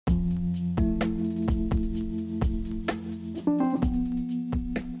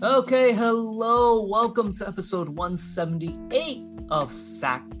Okay, hello. Welcome to episode 178 of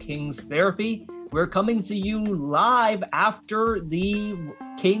Sack Kings Therapy. We're coming to you live after the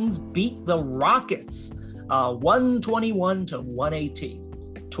Kings beat the Rockets 121 to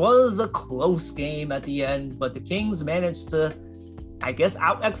 118. 'Twas a close game at the end, but the Kings managed to, I guess,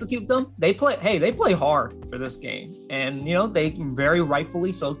 out-execute them. They play hard for this game. And, they very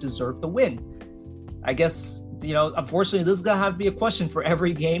rightfully so deserve the win. I guess, unfortunately, this is going to have to be a question for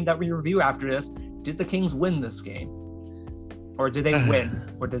every game that we review after this. Did the Kings win this game? Or did they win?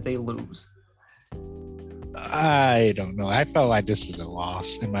 Or did they lose? I don't know. I felt like this is a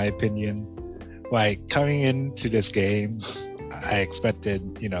loss, in my opinion. Like, coming into this game, I expected,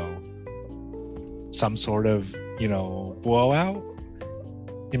 some sort of, blowout,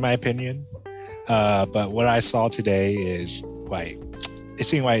 in my opinion. But what I saw today is, it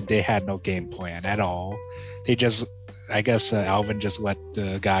seemed like they had no game plan at all. They just, I guess Alvin just let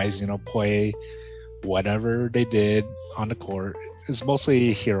the guys, play whatever they did on the court. It's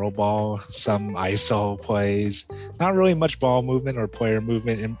mostly hero ball, some ISO plays, not really much ball movement or player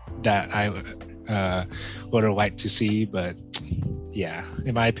movement that I would have liked to see. But yeah,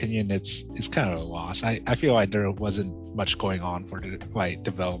 in my opinion, it's kind of a loss. I feel like there wasn't much going on for the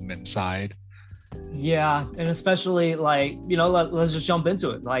development side. Yeah, and especially let's just jump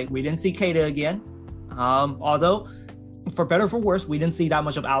into it. We didn't see Keita again. Although, for better or for worse, we didn't see that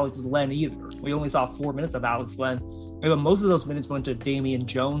much of Alex Len either. We only saw 4 minutes of Alex Len. But most of those minutes went to Damian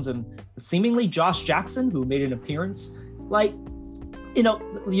Jones and seemingly Josh Jackson, who made an appearance.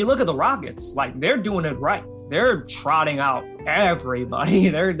 You look at the Rockets, they're doing it right. They're trotting out everybody.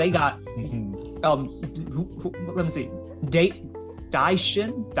 They got let me see,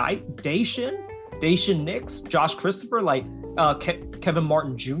 Daishin Nix, Josh Christopher, Kevin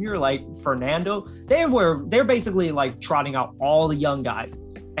Martin Jr., Fernando. They're basically throttling out all the young guys,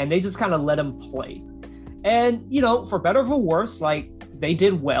 and they just kind of let them play. And for better or for worse, they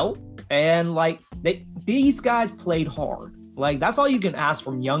did well, and these guys played hard. That's all you can ask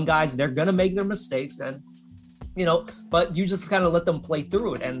from young guys. They're gonna make their mistakes, and but you just kind of let them play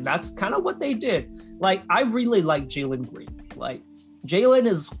through it, and that's kind of what they did. I really like Jalen Green. Jalen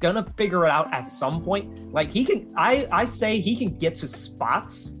is gonna figure it out at some point. He can, I say he can get to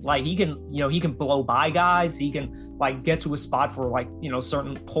spots. He can blow by guys. He can get to a spot for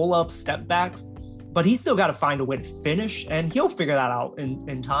certain pull-ups, step backs, but he's still got to find a way to finish, and he'll figure that out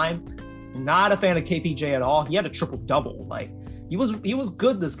in time. Not a fan of KPJ at all. He had a triple double. He was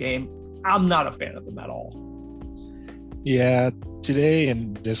good this game. I'm not a fan of him at all. Yeah, today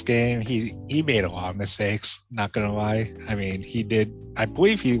in this game, he made a lot of mistakes, not gonna lie. I mean, he did. I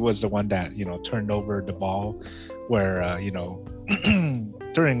believe he was the one that, turned over the ball where,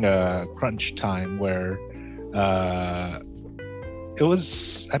 during a crunch time where it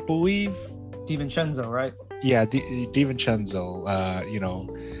was, I believe, DiVincenzo, right? Yeah, DiVincenzo,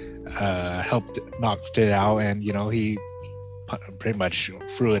 helped knock it out, and, he pretty much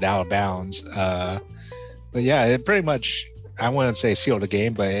threw it out of bounds. But yeah, it pretty much, I wouldn't say sealed the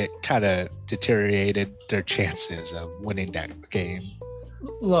game, but it kind of deteriorated their chances of winning that game.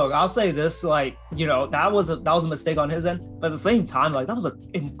 Look, I'll say this, that was a mistake on his end, but at the same time, that was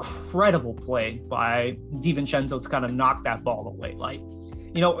an incredible play by DiVincenzo to kind of knock that ball away.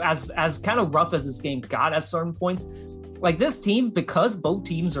 As kind of rough as this game got at certain points, this team, because both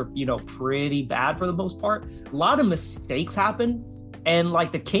teams are, pretty bad for the most part, a lot of mistakes happen, and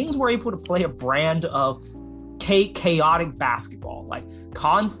the Kings were able to play a brand of chaotic basketball.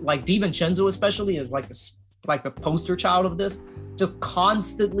 DiVincenzo especially is the poster child of this, just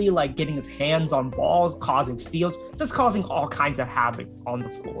constantly getting his hands on balls, causing steals, just causing all kinds of havoc on the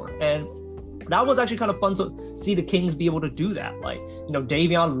floor. And that was actually kind of fun to see the Kings be able to do that.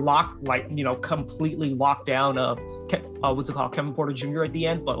 Davion completely locked down Kevin Porter Jr. at the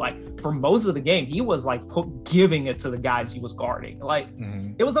end, but for most of the game, he was giving it to the guys he was guarding.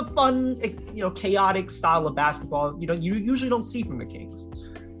 It was a fun, chaotic style of basketball, you usually don't see from the Kings.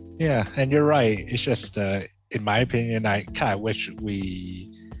 Yeah, and you're right. It's just, in my opinion, I kind of wish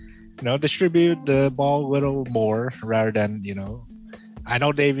we, distribute the ball a little more rather than, I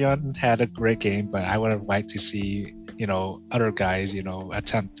know Davion had a great game, but I would have liked to see, other guys,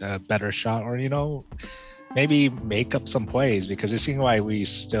 attempt a better shot or, maybe make up some plays, because it seemed like we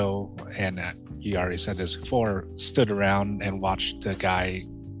still, and you already said this before, stood around and watched the guy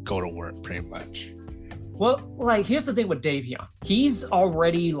go to work pretty much. Well, here's the thing with Davion. He's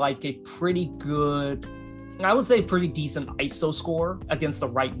already a pretty good, I would say pretty decent ISO scorer against the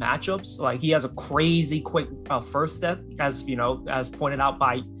right matchups. He has a crazy quick first step, as pointed out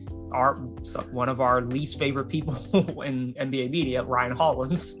by one of our least favorite people in NBA media, Ryan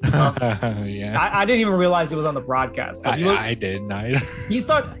Hollins. Yeah, I didn't even realize he was on the broadcast. I didn't either.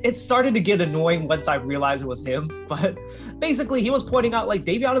 It started to get annoying once I realized it was him. But basically, he was pointing out like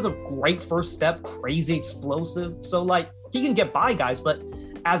Davion is a great first step, crazy explosive. So like he can get by guys, but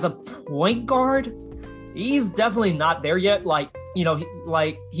as a point guard, he's definitely not there yet. Like, you know,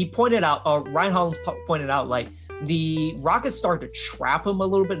 he pointed out, Ryan Hollins pointed out, like the Rockets started to trap him a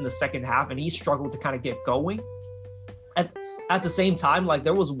little bit in the second half, and he struggled to kind of get going. At the same time, like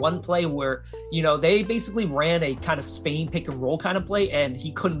there was one play where, you know, they basically ran a kind of Spain pick and roll kind of play, and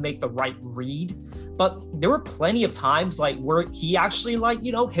he couldn't make the right read. But there were plenty of times like where he actually like,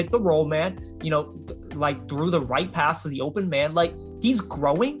 you know, hit the roll man, you know, like threw the right pass to the open man. Like he's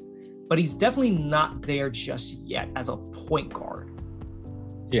growing, but he's definitely not there just yet as a point guard.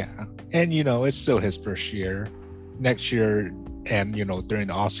 Yeah. And, you know, it's still his first year. Next year, and, you know, during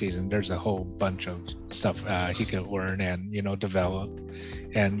the off season, there's a whole bunch of stuff he can learn and, you know, develop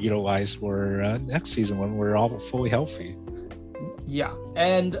and utilize for next season when we're all fully healthy. Yeah.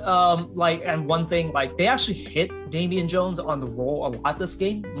 And and one thing, like they actually hit Damian Jones on the roll a lot this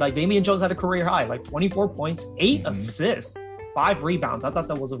game. Like Damian Jones had a career high, like 24 points, 8 assists, 5 rebounds. I thought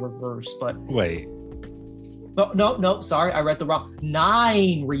that was a reverse, but wait. No, sorry, I read the wrong.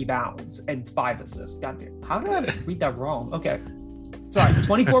 9 rebounds and 5 assists. Goddamn, how did I read that wrong? Okay, sorry,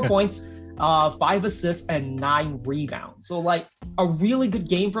 24 points, 5 assists and 9 rebounds. So like a really good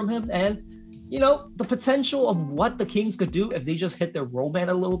game from him, and you know the potential of what the Kings could do if they just hit their roll man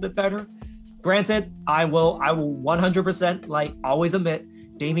a little bit better. Granted, I will 100% like always admit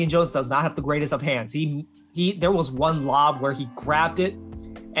Damian Jones does not have the greatest of hands. He there was one lob where he grabbed it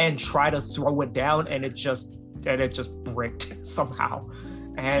and tried to throw it down, and it just bricked somehow,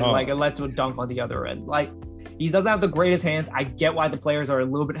 and like it led to a dunk on the other end. Like he doesn't have the greatest hands. I get why the players are a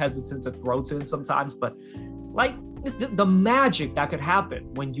little bit hesitant to throw to him sometimes, but like the magic that could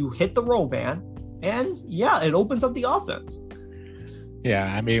happen when you hit the roll man, and yeah, it opens up the offense. Yeah,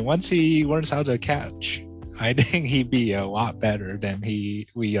 I mean, once he learns how to catch, I think he'd be a lot better than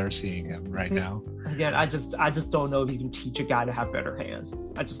we are seeing him right now. Again, I just don't know if you can teach a guy to have better hands.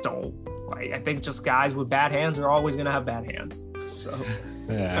 I just don't. Like, I think just guys with bad hands are always going to have bad hands. So,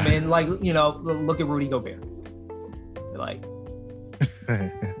 yeah. I mean, like, you know, look at Rudy Gobert. Like,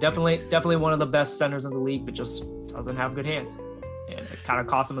 definitely one of the best centers in the league, but just doesn't have good hands. And it kind of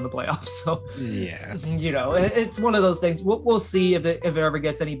cost him in the playoffs. So, yeah, you know, it's one of those things. We'll see if it ever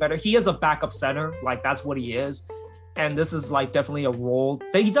gets any better. He is a backup center. Like, that's what he is. And this is like definitely a role.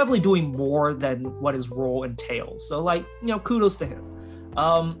 He's definitely doing more than what his role entails. So, like, you know, kudos to him.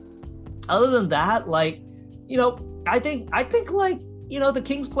 Other than that, like, you know, I think like, you know, the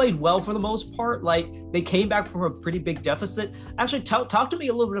Kings played well for the most part. Like, they came back from a pretty big deficit. Actually, talk to me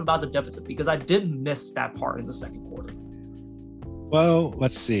a little bit about the deficit, because I did miss that part in the second quarter. Well,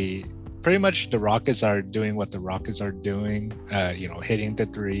 let's see. Pretty much the Rockets are doing what the Rockets are doing, you know, hitting the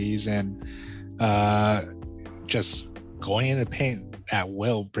threes and just going in the paint at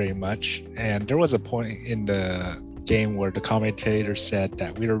will, pretty much. And there was a point in the game where the commentator said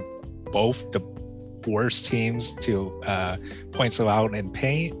that we were both the worst teams to points allowed in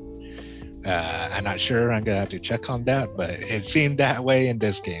paint. I'm not sure. I'm going to have to check on that, but it seemed that way in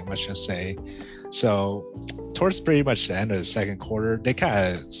this game, let's just say. So towards pretty much the end of the second quarter, they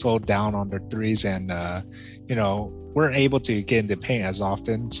kind of slowed down on their threes and, you know, weren't able to get into paint as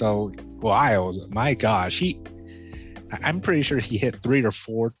often. So Lyles, my gosh, I'm pretty sure he hit 3 or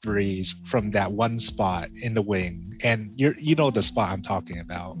 4 threes from that one spot in the wing. And you know the spot I'm talking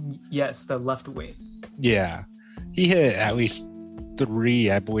about. Yes, the left wing. Yeah. He hit at least 3,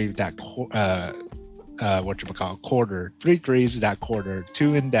 I believe, that quarter. 3 threes that quarter,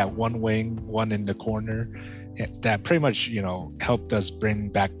 2 in that one wing, 1 in the corner. That pretty much, you know, helped us bring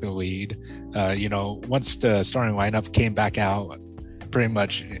back the lead. You know, once the starting lineup came back out, pretty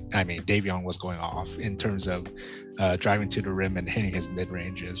much, I mean, Davion was going off in terms of driving to the rim and hitting his mid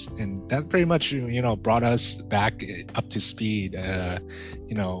ranges, and that pretty much, you know, brought us back up to speed.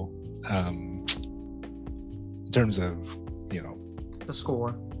 You know, in terms of, you know, the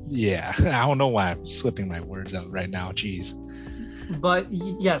score. Yeah, I don't know why I'm slipping my words out right now. Jeez. But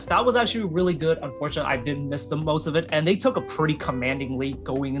yes, that was actually really good. Unfortunately, I didn't miss the most of it, and they took a pretty commanding lead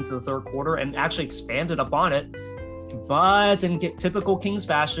going into the third quarter and actually expanded upon it. But in typical Kings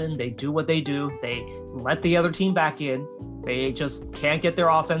fashion, they do what they do. They let the other team back in. They just can't get their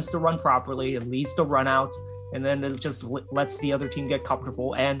offense to run properly. It leads to runouts, and then it just lets the other team get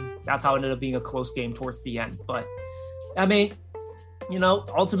comfortable. And that's how it ended up being a close game towards the end. But I mean,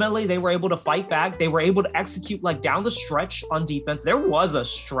 ultimately they were able to fight back. They were able to execute like down the stretch on defense. There was a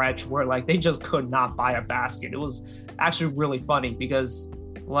stretch where like they just could not buy a basket. It was actually really funny because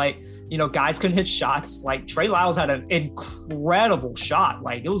like, guys couldn't hit shots. Like Trey Lyles had an incredible shot.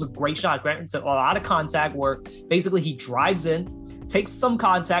 Like it was a great shot. Granted, a lot of contact where basically he drives in, takes some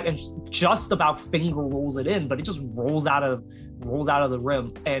contact and just about finger rolls it in, but it just rolls out of the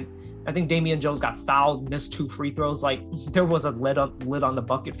rim. And I think Damian Jones got fouled, missed 2 free throws. Like there was a lid on the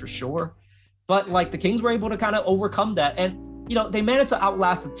bucket for sure. But like the Kings were able to kind of overcome that. And, they managed to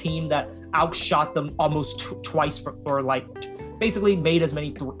outlast a team that outshot them almost twice or like basically made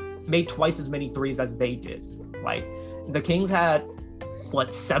twice as many threes as they did. Like the Kings had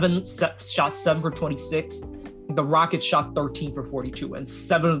 7 for 26. The Rockets shot 13 for 42 and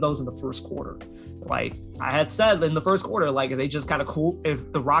 7 of those in the first quarter. Like I had said in the first quarter, like if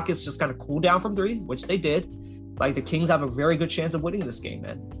the Rockets just kind of cool down from 3, which they did, like the Kings have a very good chance of winning this game.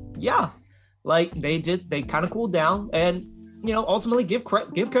 And yeah, like they kind of cooled down and, ultimately give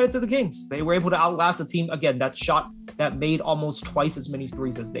credit to the Kings. They were able to outlast a team again that made almost twice as many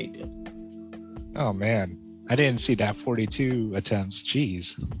threes as they did. Oh man, I didn't see that 42 attempts.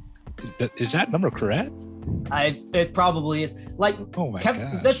 Jeez, is that number correct? It probably is. Like, oh my gosh.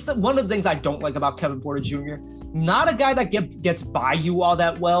 That's one of the things I don't like about Kevin Porter Jr. Not a guy that gets by you all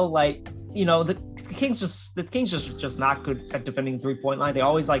that well. Like, the Kings just not good at defending 3-point line. They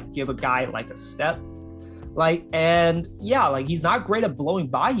always like give a guy like a step. Like, and yeah, like he's not great at blowing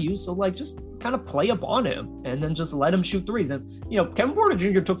by you. So like just kind of play up on him and then just let him shoot threes. And, Kevin Porter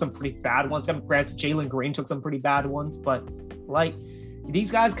Jr. took some pretty bad ones. Granted, Jalen Green took some pretty bad ones, but like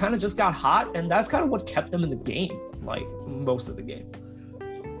these guys kind of just got hot and that's kind of what kept them in the game, like most of the game.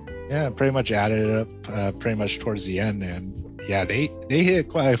 Yeah, pretty much added it up pretty much towards the end. And yeah, they hit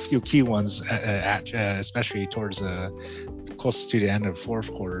quite a few key ones, especially towards close to the end of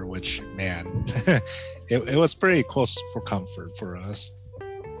fourth quarter, which, man, it was pretty close for comfort for us.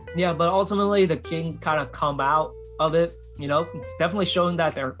 Yeah, but ultimately the Kings kind of come out of it. It's definitely showing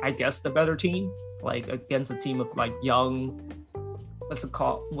that they're, I guess, the better team, like against a team of like young, what's it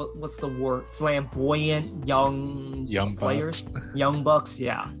called? What's the word? Flamboyant young players, Bucks. Young Bucks.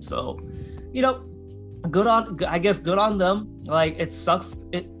 Yeah. So, good on them. Like it sucks.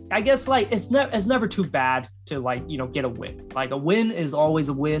 I guess like it's never too bad to like, get a win. Like a win is always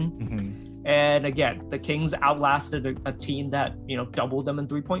a win. Mm-hmm. And again, the Kings outlasted a team that, doubled them in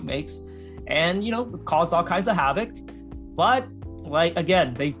 3-point makes and, caused all kinds of havoc. But like,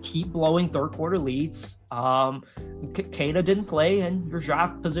 again, they keep blowing third quarter leads. Keita didn't play and your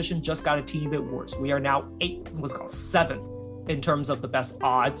draft position just got a teeny bit worse. We are now 7th in terms of the best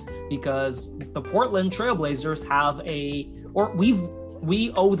odds because the Portland Trailblazers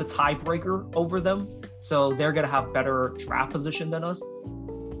we owe the tiebreaker over them. So they're going to have better draft position than us.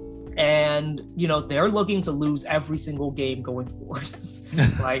 And, they're looking to lose every single game going forward.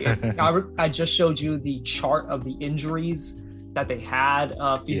 Like I just showed you the chart of the injuries that they had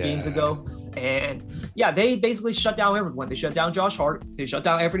a few games ago. And yeah, they basically shut down everyone. They shut down Josh Hart. They shut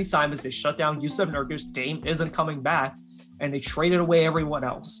down Anthony Simons. They shut down Yusuf Nurkic. Dame isn't coming back. And they traded away everyone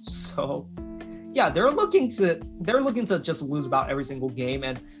else. So yeah, they're looking to just lose about every single game.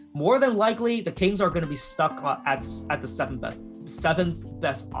 And more than likely, the Kings are going to be stuck at the seventh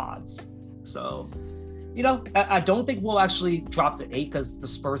best odds. So, I don't think we'll actually drop to 8 because the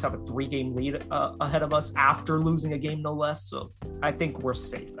Spurs have a 3-game lead ahead of us after losing a game, no less. So I think we're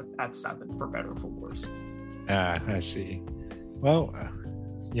safe at 7 for better or for worse. I see. Well,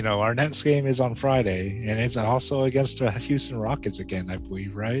 our next game is on Friday, and it's also against the Houston Rockets again, I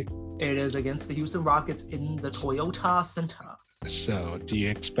believe, right? It is against the Houston Rockets in the Toyota Center. So, do you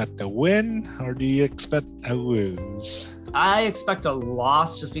expect a win or do you expect a lose? I expect a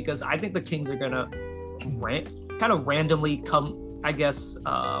loss just because I think the Kings are going to kind of randomly come, I guess.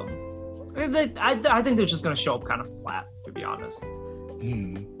 I think they're just going to show up kind of flat, to be honest.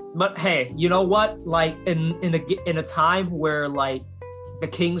 But hey, you know what? Like in a time where like the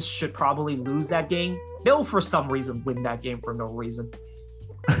Kings should probably lose that game, they'll for some reason win that game for no reason.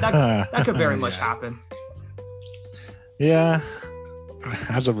 That could very much happen. Yeah.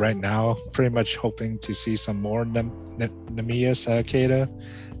 As of right now, pretty much hoping to see some more Nehemias Keita.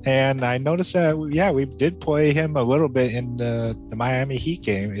 And I noticed that, we did play him a little bit in the Miami Heat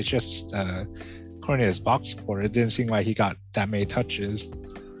game. It's just, according to his box score, it didn't seem like he got that many touches.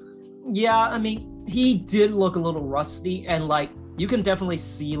 Yeah, I mean, he did look a little rusty. And, like, you can definitely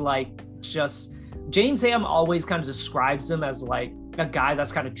see, like, just James Ham always kind of describes him as, like, a guy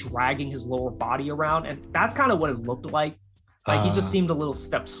that's kind of dragging his lower body around. And that's kind of what it looked like. Like, he just seemed a little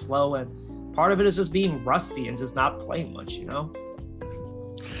step slow. And part of it is just being rusty and just not playing much,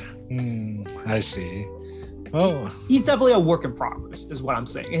 I see. Oh, he's definitely a work in progress, is what I'm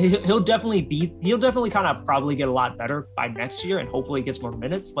saying. He'll definitely kind of probably get a lot better by next year, and hopefully he gets more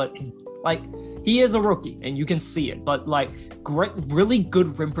minutes. But like, he is a rookie, and you can see it. But like, great, really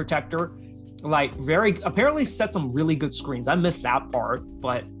good rim protector. Like, apparently set some really good screens. I missed that part,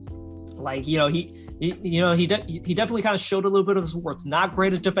 but like, he definitely kind of showed a little bit of his work. It's not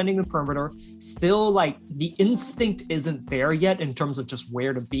great at defending the perimeter. Still, like, the instinct isn't there yet in terms of just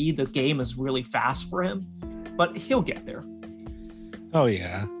where to be. The game is really fast for him, but he'll get there. Oh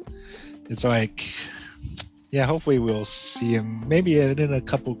yeah, it's like, yeah, hopefully we'll see him maybe in a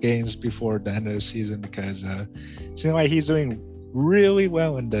couple games before the end of the season, because it seems like he's doing really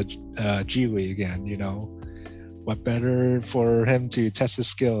well in the G League again. What better for him to test his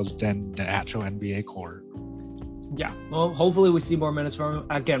skills than the actual NBA court? Yeah, well, hopefully we see more minutes from him.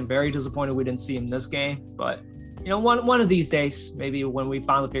 Again, very disappointed we didn't see him this game, but one of these days, maybe when we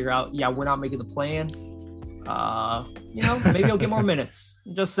finally figure out, we're not making the play-in, maybe he'll get more minutes.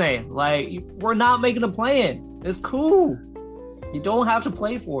 Just saying, like, we're not making the play-in. It's cool. You don't have to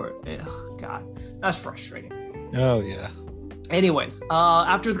play for it. Oh, God, that's frustrating. Oh yeah. Anyways,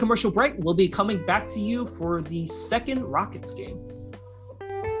 after the commercial break, we'll be coming back to you for the second Rockets game.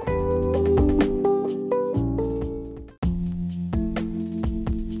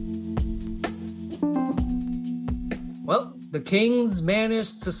 Well, the Kings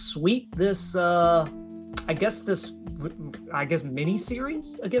managed to sweep this, mini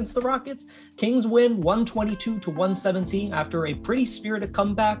series against the Rockets. Kings win 122-117 after a pretty spirited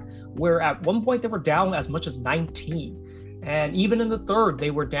comeback, where at one point they were down as much as 19. And even in the third, they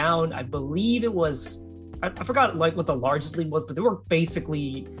were down, I believe it was, I forgot like what the largest lead was, but they were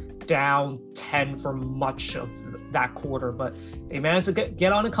basically down 10 for much of that quarter. But they managed to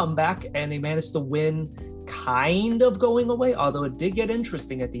get on a comeback, and they managed to win kind of going away, although it did get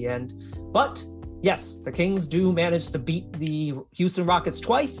interesting at the end. But yes, the Kings do manage to beat the Houston Rockets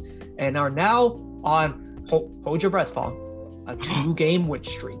twice and are now on, hold your breath, Fong, a 2-game win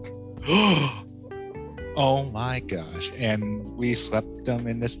streak. Oh my gosh. And we swept them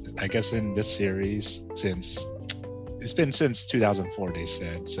in this series since 2004, they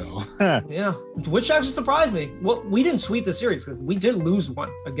said. So yeah, which actually surprised me. Well, we didn't sweep the series because we did lose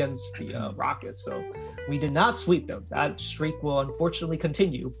one against the Rockets. So we did not sweep them. That streak will unfortunately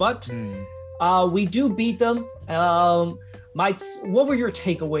continue, but we do beat them. What were your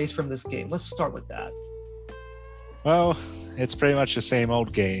takeaways from this game? Let's start with that. Well, it's pretty much the same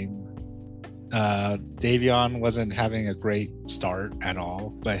old game. Davion wasn't having a great start at all,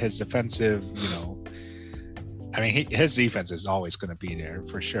 but his defensive, his defense is always going to be there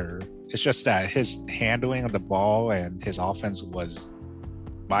for sure. It's just that his handling of the ball and his offense was,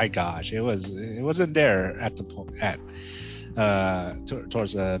 my gosh, it wasn't there at the point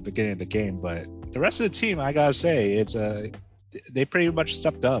towards the beginning of the game. But the rest of the team, I gotta say, they pretty much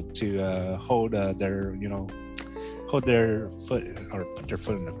stepped up to hold their foot, or put their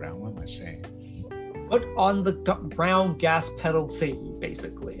foot in the ground. What am I saying? Foot on the ground, gas pedal thingy,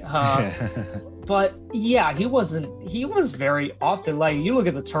 basically. But yeah, he was very often, like, you look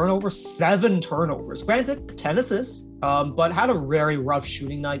at the turnovers, 7 turnovers. Granted, 10 assists, but had a very rough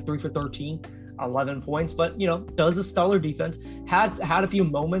shooting night, 3 for 13, 11 points, but, does a stellar defense. Had a few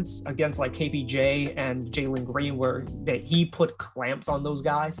moments against like KPJ and Jalen Green where he put clamps on those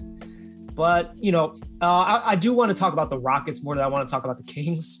guys. But, I do want to talk about the Rockets more than I want to talk about the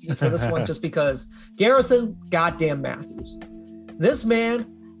Kings for this one, just because Garrison goddamn Matthews. This man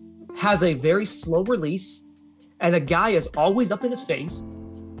has a very slow release, and the guy is always up in his face.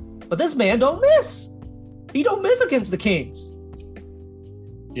 But this man don't miss. He don't miss against the Kings.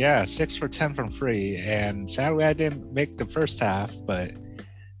 Yeah, 6 for 10 from free. And sadly, I didn't make the first half, but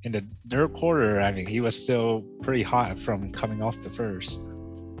in the third quarter, he was still pretty hot from coming off the first.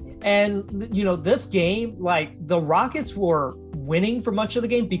 And, this game, like, the Rockets were winning for much of the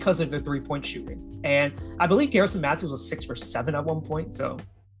game because of their 3-point shooting. And I believe Garrison Matthews was 6 for 7 at one point. So,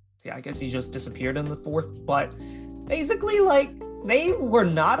 yeah, I guess he just disappeared in the fourth. But basically, like, they were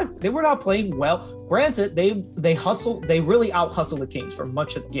not playing well. Granted, they really out-hustled the Kings for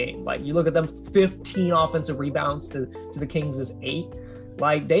much of the game. Like, you look at them, 15 offensive rebounds to the Kings' 8.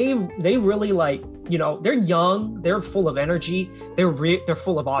 Like, they really, like, they're young, they're full of energy, they're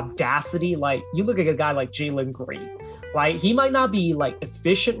full of audacity. Like, you look at a guy like Jalen Green, like, he might not be like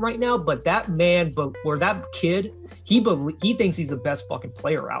efficient right now, but that man, or that kid, he thinks he's the best fucking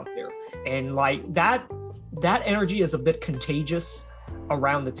player out there. And like that energy is a bit contagious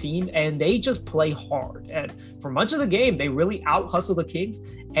around the team, and they just play hard. And for much of the game, they really out-hustled the Kings,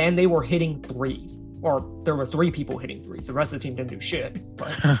 and they were hitting threes. or there were 3 people hitting threes. The rest of the team didn't do shit.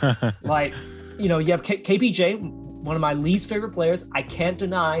 But like, you know, you have KPJ, one of my least favorite players. I can't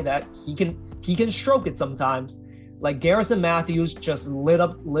deny that he can stroke it sometimes. Like Garrison Matthews just lit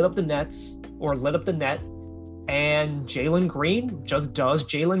up the nets or lit up the net, and Jalen Green just does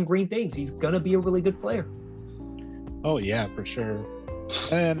Jalen Green things. He's gonna be a really good player. Oh yeah, for sure.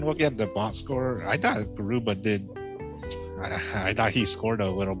 And we'll get the box score. I thought Garuba did. I thought he scored a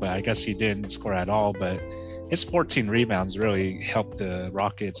little bit. I guess he didn't score at all, but his 14 rebounds really helped the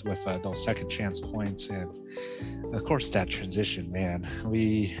Rockets with those second chance points. And of course, that transition, man,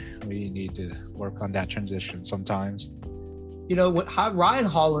 we need to work on that transition sometimes. You know what Ryan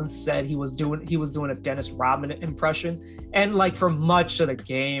Hollins said, he was doing a Dennis Rodman impression, and like for much of the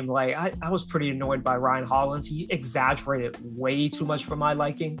game, like I was pretty annoyed by Ryan Hollins. He exaggerated way too much for my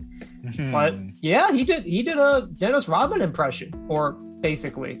liking. But yeah, he did a Dennis Rodman impression, or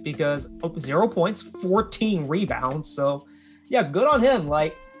basically, because 0 points, 14 rebounds. So yeah, good on him.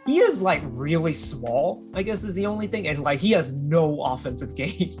 Like he is like really small, I guess is the only thing, and like he has no offensive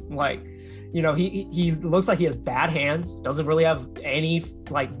game. Like, you know, he looks like he has bad hands, doesn't really have any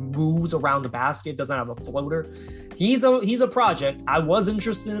like moves around the basket, doesn't have a floater. He's a project. I was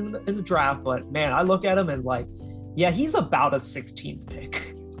interested in the draft, but man, I look at him and like, yeah, he's about a 16th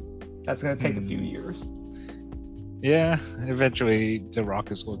pick. That's going to take a few years. Yeah, eventually the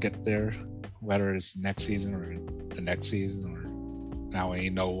Rockets will get there, whether it's next season or the next season, or now we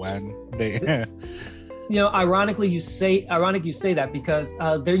know when. You know, ironically you say that because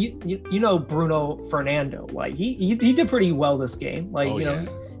there you know Bruno Fernando, like he did pretty well this game. Like, you know,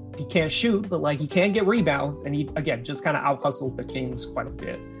 he can't shoot, but like he can get rebounds, and he again just kind of out hustled the Kings quite a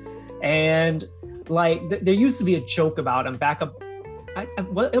bit. And like there used to be a joke about him back up.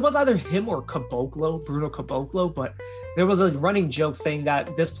 It was either him or Bruno Caboclo, but there was a running joke saying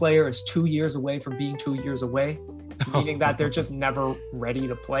that this player is 2 years away from being 2 years away, meaning that they're just never ready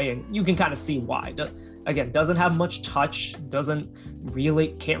to play. And you can kind of see why. Again, doesn't have much touch,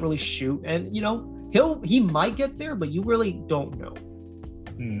 can't really shoot. And, you know, he might get there, but you really don't know.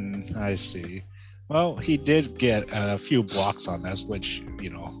 I see. Well, he did get a few blocks on us, which,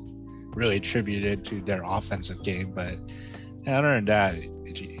 you know, really attributed to their offensive game, but other than that,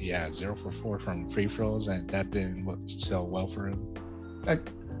 0 for 4 from free throws, and that didn't work so well for him.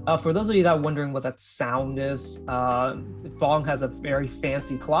 For those of you that are wondering what that sound is, Vong has a very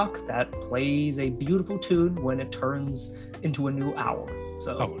fancy clock that plays a beautiful tune when it turns into a new hour.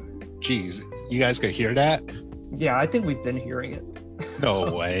 So, oh, geez, you guys could hear that? Yeah, I think we've been hearing it.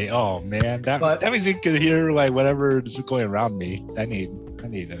 No way! Oh man, that means you could hear like whatever is going around me. I need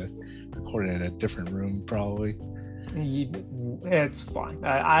to record it in a different room, probably. It's fine.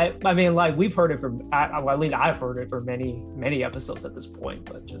 I mean, like we've heard it from, at least I've heard it for many episodes at this point.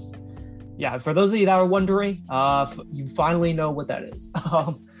 But just, yeah, for those of you that are wondering, you finally know what that is.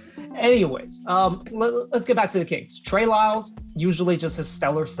 Anyways, let's get back to the Kings. Trey Lyles, usually just his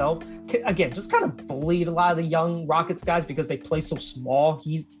stellar self. Again, just kind of bullied a lot of the young Rockets guys because they play so small.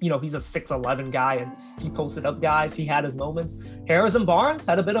 He's a 6'11" guy, and he posted up guys. He had his moments. Harrison Barnes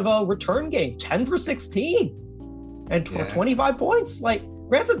had a bit of a return game, 10 for 16. And for 25 points, like,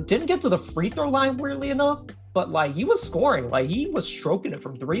 granted, didn't get to the free throw line weirdly enough, but like he was scoring, like he was stroking it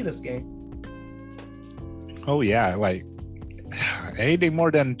from 3 this game. Oh yeah, like anything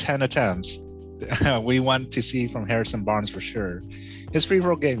more than 10 attempts, we want to see from Harrison Barnes for sure. His free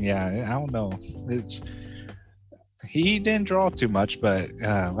throw game, I don't know. He didn't draw too much, but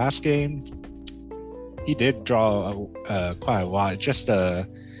last game he did draw quite a lot. Just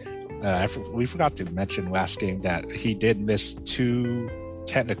we forgot to mention last game that he did miss 2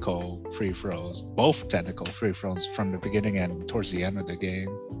 technical free throws, both technical free throws from the beginning and towards the end of the game.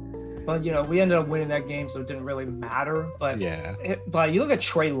 But, you know, we ended up winning that game, so it didn't really matter. But yeah, but you look at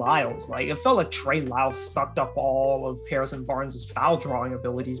Trey Lyles, like it felt like Trey Lyles sucked up all of Harrison Barnes' foul drawing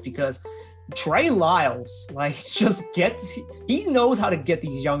abilities, because Trey Lyles, like, he knows how to get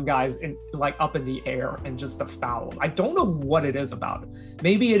these young guys up in the air and just to foul them. I don't know what it is about him.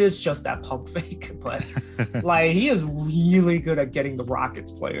 Maybe it is just that pump fake, but like he is really good at getting the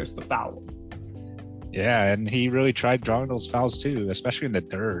Rockets players to foul him. Yeah, and he really tried drawing those fouls too, especially in the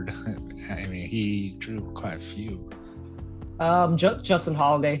third. I mean, he drew quite a few. Justin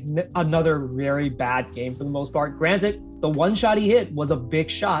Holiday, another very bad game for the most part. Granted, the one shot he hit was a big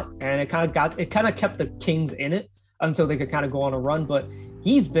shot, and it kind of kept the Kings in it until they could kind of go on a run. But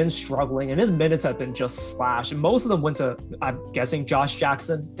he's been struggling, and his minutes have been just slashed. And most of them went to, I'm guessing, Josh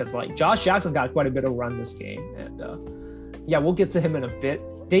Jackson, because like Josh Jackson got quite a bit of run this game. And yeah, we'll get to him in a bit.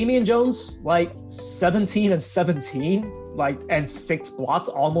 Damian Jones, like 17 and 17, like, and 6 blocks,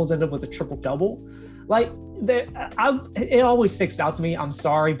 almost ended up with a triple double. like it always sticks out to me. I'm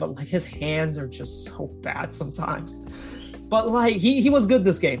sorry, but like his hands are just so bad sometimes. But like he was good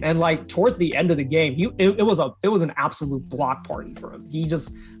this game, and like towards the end of the game, it was an absolute block party for him. He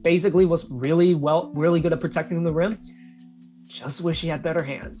just basically was really good at protecting the rim. Just wish he had better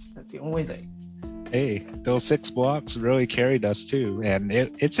hands. That's the only thing. Hey, those 6 blocks really carried us too, and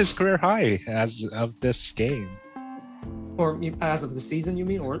it's his career high as of this game. Or as of the season, you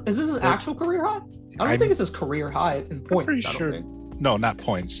mean? Or is this his actual career high? I don't think it's his career high in points. Pretty sure. No, not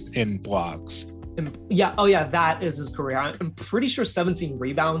points, in blocks. That is his career high. I'm pretty sure 17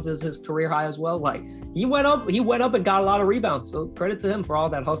 rebounds is his career high as well. Like he went up and got a lot of rebounds. So credit to him for all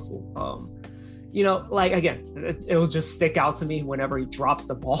that hustle. Like again, it'll just stick out to me whenever he drops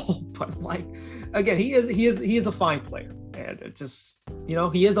the ball. But like again, he is a fine player, and it just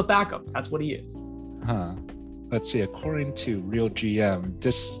he is a backup. That's what he is. Let's see. According to Real GM,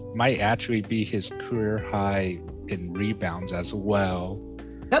 this might actually be his career high in rebounds as well.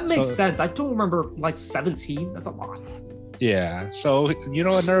 That makes sense. I don't remember like 17. That's a lot. Yeah. So,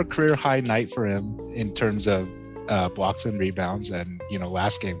 another career high night for him in terms of blocks and rebounds. And,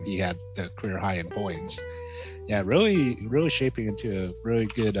 last game he had the career high in points. Yeah, really, really shaping into a really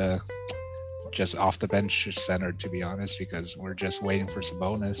good just off the bench center, to be honest, because we're just waiting for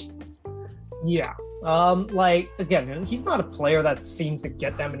Sabonis. Yeah. Like again, he's not a player that seems to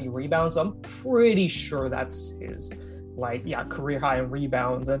get that many rebounds. So I'm pretty sure that's his career high in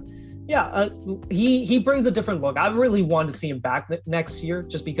rebounds. And he brings a different look. I really want to see him back next year,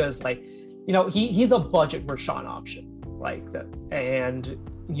 just because he's a budget Rashawn option like that. And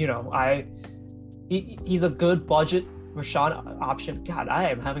he's a good budget Rashawn option. God, I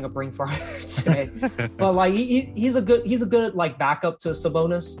am having a brain fart today. But like he's a good like backup to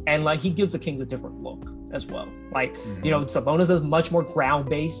Sabonis, and like he gives the Kings a different look as well. Like Sabonis is much more ground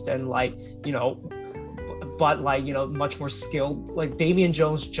based and but much more skilled. Like Damian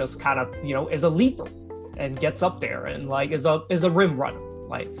Jones just kind of is a leaper and gets up there and like is a rim runner.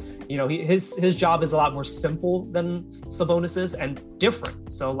 Like his job is a lot more simple than Sabonis's and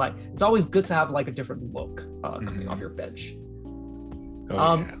different. So like it's always good to have like a different look coming off your bench.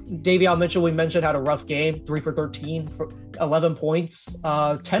 Davion Mitchell, we mentioned, had a rough game. 3 for 13 for 11 points,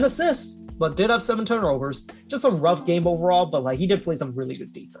 10 assists, but did have 7 turnovers. Just a rough game overall, but like he did play some really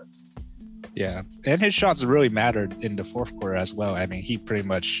good defense. Yeah, and his shots really mattered in the fourth quarter as well. I mean, he pretty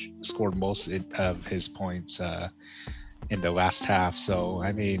much scored most of his points in the last half. So,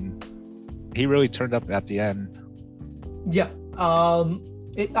 I mean, he really turned up at the end. Yeah.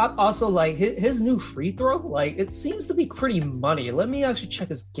 It also like his new free throw, like it seems to be pretty money. Let me actually check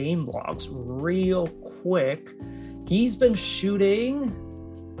his game logs real quick. He's been shooting,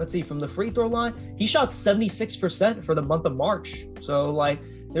 let's see, from the free throw line, he shot 76% for the month of March. So like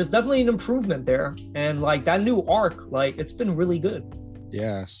there's definitely an improvement there. And like that new arc, like it's been really good.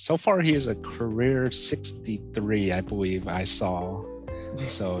 Yeah, so far he is a career 63, I believe I saw.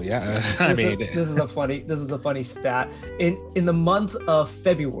 So yeah, this is a funny stat. In the month of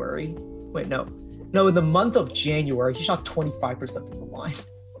February, in the month of January, he shot 25% from the line.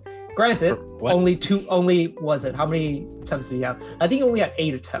 Granted, only was it? How many attempts did he have? I think he only had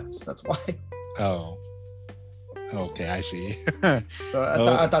 8 attempts. That's why. Oh, okay, I see. So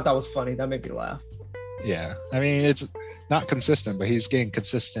I thought that was funny. That made me laugh. Yeah, I mean it's not consistent, but he's getting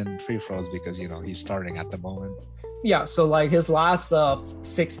consistent free throws because he's starting at the moment. Yeah, so like his last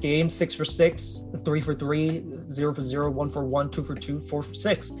 6 games, 6 for 6, 3 for 3, 0 for 0, 1 for 1, 2 for 2, 4 for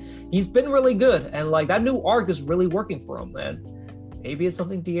 6. He's been really good, and like that new arc is really working for him, man. Maybe it's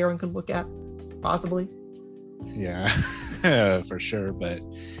something De'Aaron can look at, possibly. Yeah, for sure. But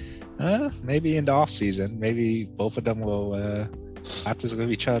maybe in the off season, maybe both of them will practice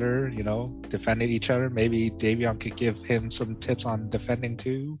with each other, defending each other. Maybe Davion could give him some tips on defending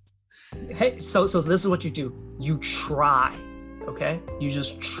too. Hey, so this is what you do. You try, okay? You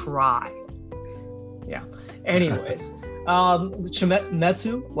just try. Yeah. Anyways,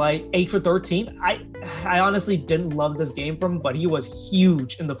 Metu, like 8 for 13. I honestly didn't love this game from him, but he was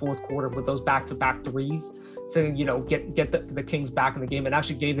huge in the fourth quarter with those back-to-back threes to get the Kings back in the game, and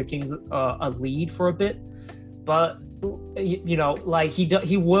actually gave the Kings a lead for a bit. But like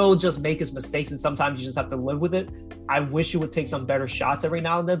he will just make his mistakes, and sometimes you just have to live with it. I wish he would take some better shots every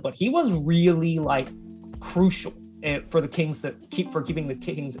now and then, but he was really like crucial for the Kings keeping the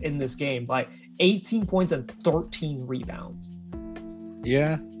Kings in this game. Like 18 points and 13 rebounds.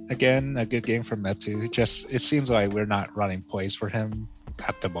 Yeah, again, a good game from Metu. It seems like we're not running plays for him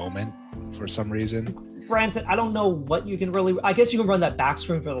at the moment for some reason. Granted, I don't know what you can really. I guess you can run that back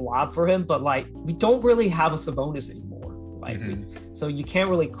screen for the lob for him, but like we don't really have a Sabonis anymore. Like, so you can't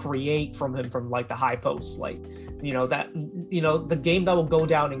really create from him from like the high post, like, the game that will go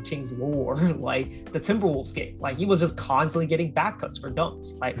down in King's lore, like the Timberwolves game. Like, he was just constantly getting back cuts for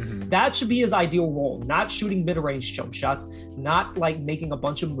dunks. Like, that should be his ideal role, not shooting mid-range jump shots, not like making a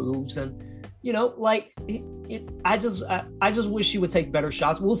bunch of moves. And, like, I just wish he would take better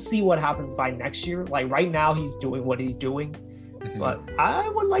shots. We'll see what happens by next year. Like, right now, he's doing what he's doing. But I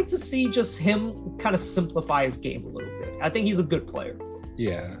would like to see just him kind of simplify his game a little bit. I think he's a good player.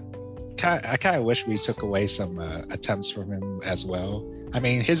 Yeah. I kind of wish we took away some attempts from him as well. I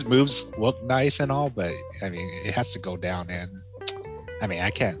mean, his moves look nice and all, but I mean, it has to go down. And I mean,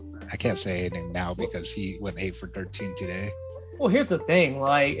 I can't say anything now because he went 8 for 13 today. Well, here's the thing.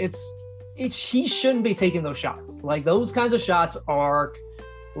 Like, he shouldn't be taking those shots. Like, those kinds of shots are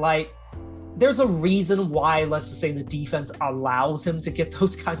like, there's a reason why, let's just say, the defense allows him to get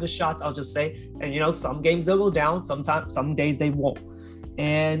those kinds of shots, I'll just say. And, some games they'll go down, some days they won't.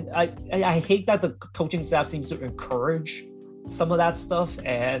 And I hate that the coaching staff seems to encourage some of that stuff.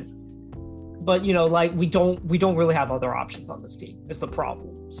 But like, we don't really have other options on this team. It's the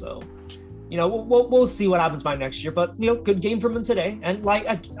problem. So, we'll see what happens by next year. But good game from him today. And like,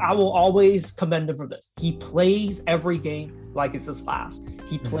 I will always commend him for this. He plays every game like it's his last.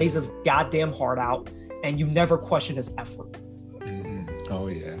 He plays his goddamn heart out, and you never question his effort. Oh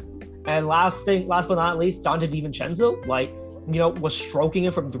yeah. And last but not least, Dante DiVincenzo, like, was stroking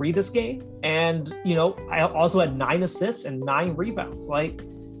it from 3 this game. And, I also had 9 assists and 9 rebounds. Like,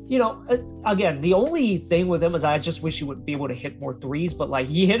 again, the only thing with him is I just wish he would be able to hit more threes, but like,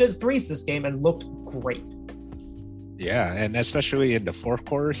 he hit his threes this game and looked great. Yeah, and especially in the fourth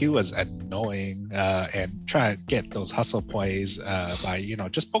quarter, he was annoying and trying to get those hustle plays by,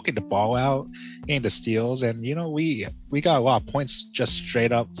 just poking the ball out, getting the steals. And, we got a lot of points just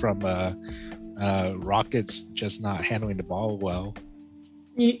straight up from Rockets just not handling the ball well.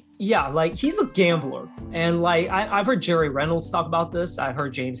 Yeah, like, he's a gambler. And like, I've heard Jerry Reynolds talk about this. I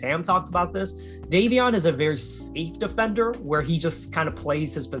heard James Ham talks about this. Davion is a very safe defender where he just kind of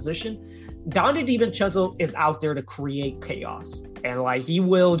plays his position. Dante DiVincenzo is out there to create chaos. And like, he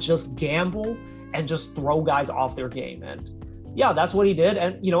will just gamble and just throw guys off their game. And yeah, that's what he did.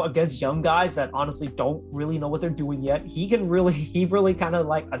 And, against young guys that honestly don't really know what they're doing yet, he really kind of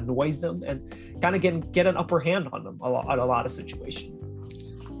like annoys them and kind of get an upper hand on them a lot of situations.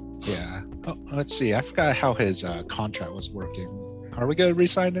 Yeah. Oh, let's see. I forgot how his contract was working. Are we going to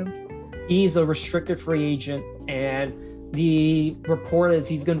re-sign him? He's a restricted free agent, and the report is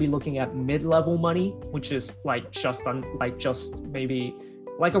he's going to be looking at mid-level money, which is just maybe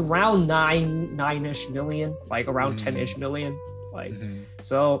like around nine-ish million, like around 10-ish million. Like,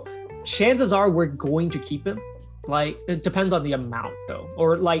 so chances are we're going to keep him. Like, it depends on the amount though.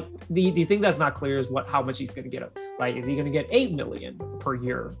 Or like, the thing that's not clear is how much he's going to get. Like, is he going to get 8 million per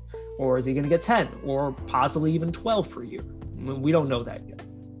year? Or is he going to get 10 or possibly even 12 per year? I mean, we don't know that yet.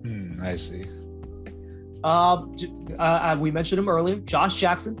 I see. We mentioned him earlier. Josh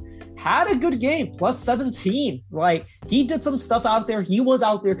Jackson had a good game, plus 17. Like, he did some stuff out there. He was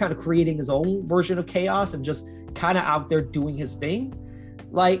out there kind of creating his own version of chaos and just kind of out there doing his thing.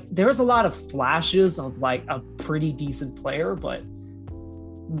 Like, there's a lot of flashes of like a pretty decent player, but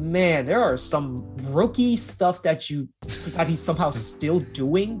man, there are some rookie stuff that he's somehow still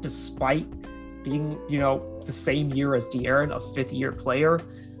doing despite being, the same year as De'Aaron, a 5th-year player.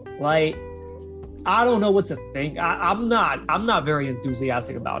 Like, I don't know what to think. I'm not very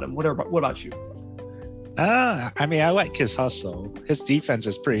enthusiastic about him. What about you? I mean, I like his hustle. His defense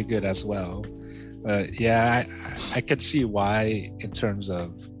is pretty good as well. But yeah, I could see why, in terms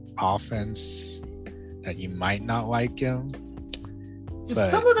of offense, that you might not like him.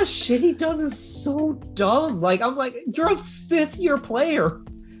 Just some of the shit he does is so dumb. Like, I'm like, you're a 5th-year player.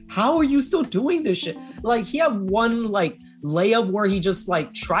 How are you still doing this shit? Like, he had one like layup where he just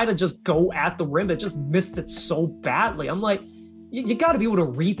like tried to just go at the rim and just missed it so badly. I'm like, you got to be able to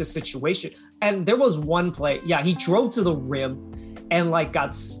read the situation. And there was one play, he drove to the rim and like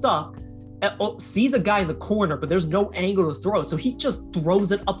got stuck. Sees a guy in the corner, but there's no angle to throw, so he just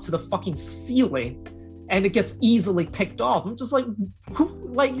throws it up to the fucking ceiling, and it gets easily picked off. I'm just like,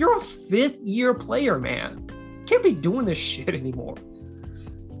 you're a 5th-year player, man. Can't be doing this shit anymore.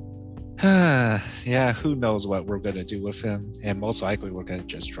 Yeah, who knows what we're gonna do with him, and most likely we're gonna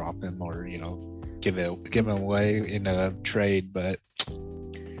just drop him or give him away in a trade. But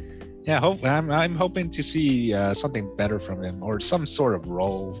yeah, I'm hoping to see something better from him or some sort of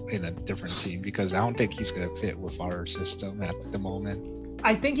role in a different team, because I don't think he's gonna fit with our system at the moment.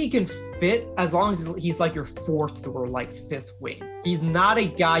 I think he can fit as long as he's like your fourth or like fifth wing. He's not a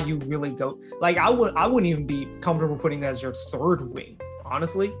guy you really go like. I wouldn't even be comfortable putting that as your third wing,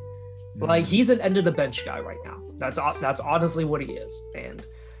 honestly. Like he's an end of the bench guy right now. That's honestly what he is. And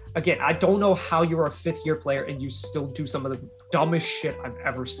again, I don't know how you're a fifth year player and you still do some of the dumbest shit I've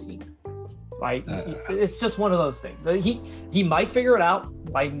ever seen. Like it's just one of those things. He might figure it out.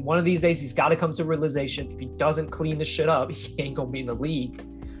 Like one of these days, he's got to come to realization. If he doesn't clean the shit up, he ain't gonna be in the league.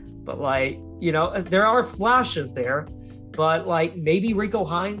 But like, you know, there are flashes there. But like maybe Rico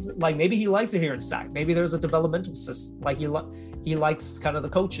Hines, like maybe he likes it here in SAC. Maybe there's a developmental system. Like he likes kind of the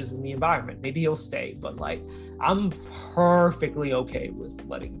coaches and the environment. Maybe he'll stay. But like, I'm perfectly okay with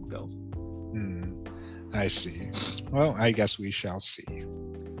letting him go. I see. Well, I guess we shall see.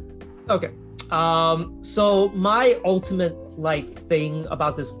 Okay. So my ultimate like thing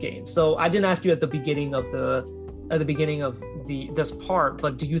about this game. So I didn't ask you at the beginning of this part,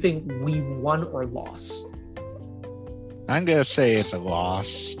 but do you think we won or lost? I'm gonna say it's a loss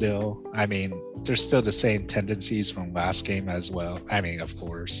still. I mean, there's still the same tendencies from last game as well. I mean, of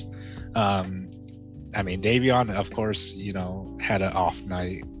course. I mean, Davion, of course, you know, had an off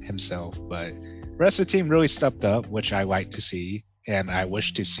night himself, but the rest of the team really stepped up, which I like to see, and I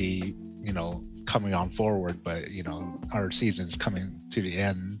wish to see, you know, coming on forward. But you know, our season's coming to the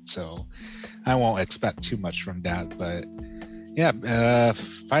end, so I won't expect too much from that. But yeah,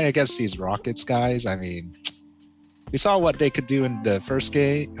 fighting against these Rockets guys, I mean, we saw what they could do in the first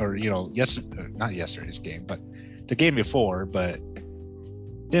game, or you know, not yesterday's game, but the game before. But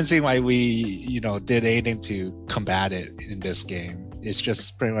didn't seem like we, you know, did anything to combat it in this game. It's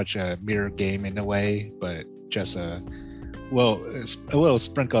just pretty much a mirror game in a way, but just a little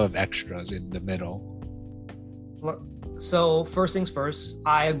sprinkle of extras in the middle. So first things first,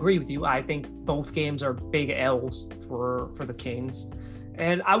 I agree with you. I think both games are big L's for the Kings.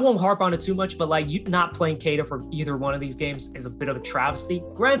 And I won't harp on it too much, but like you not playing Keita for either one of these games is a bit of a travesty.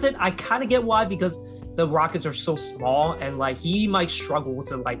 Granted, I kind of get why, because the Rockets are so small and like he might struggle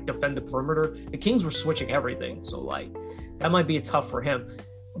to like defend the perimeter. The Kings were switching everything. So like that might be tough for him.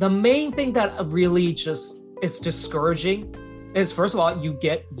 The main thing that really just is discouraging is, first of all, you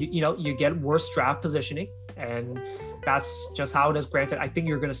get worse draft positioning, and that's just how it is. Granted, I think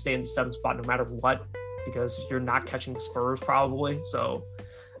you're going to stay in the 7th spot no matter what, because you're not catching the Spurs probably. So,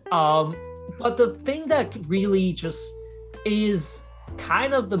 but the thing that really just is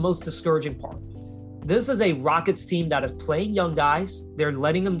kind of the most discouraging part, this is a Rockets team that is playing young guys. They're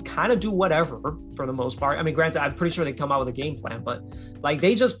letting them kind of do whatever for the most part. I mean, granted, I'm pretty sure they come out with a game plan, but like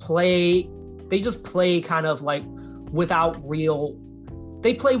they just play kind of like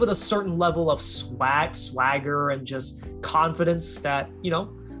they play with a certain level of swagger and just confidence that, you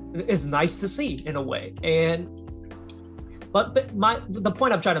know, is nice to see in a way. But the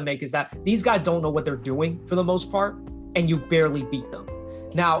point I'm trying to make is that these guys don't know what they're doing for the most part, and you barely beat them.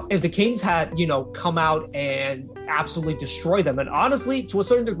 Now, if the Kings had, you know, come out and absolutely destroy them, and honestly, to a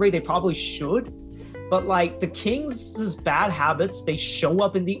certain degree, they probably should, but like the Kings' bad habits, they show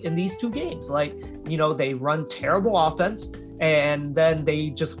up in these two games. Like, you know, they run terrible offense, and then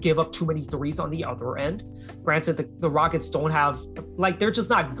they just give up too many threes on the other end. Granted, the Rockets don't have, like, they're just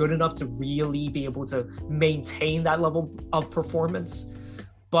not good enough to really be able to maintain that level of performance.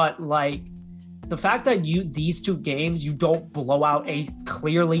 But like, the fact that these two games, you don't blow out a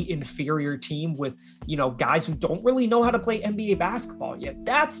clearly inferior team with, you know, guys who don't really know how to play NBA basketball yet,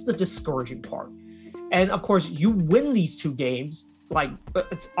 that's the discouraging part. And of course, you win these two games, like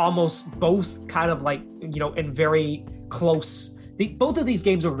it's almost both kind of like, you know, in very close. Both of these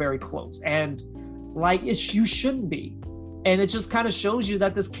games were very close, and like you shouldn't be. And it just kind of shows you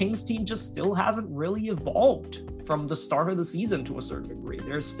that this Kings team just still hasn't really evolved from the start of the season to a certain degree.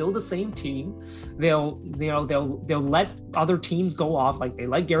 They're still the same team. They'll let other teams go off. Like they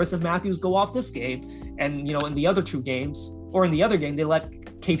let Garrison Matthews go off this game. And, you know, in the other two games, or in the other game, they let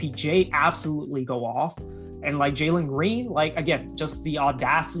KPJ absolutely go off. And like Jalen Green, like, again, just the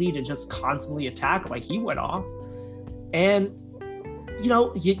audacity to just constantly attack, like he went off. And, you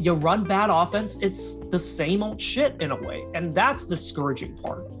know, you run bad offense, it's the same old shit in a way. And that's the discouraging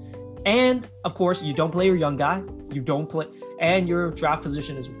part. And of course, you don't play your young guy, and your draft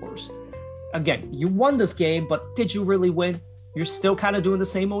position is worse. Again, you won this game, but did you really win? You're still kind of doing the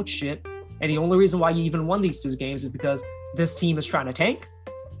same old shit. And the only reason why you even won these two games is because this team is trying to tank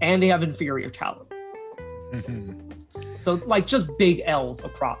and they have inferior talent. So like just big L's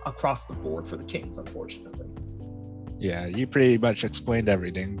across the board for the Kings, unfortunately. Yeah, you pretty much explained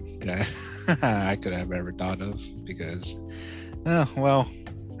everything I could have ever thought of, because, well,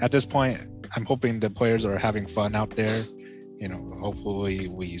 at this point, I'm hoping the players are having fun out there. hopefully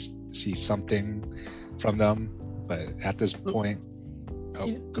we see something from them. But at this point,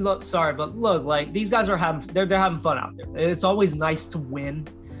 look, sorry, but look, like these guys are they're having fun out there. It's always nice to win,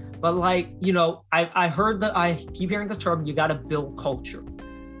 but like, I keep hearing the term, you got to build culture,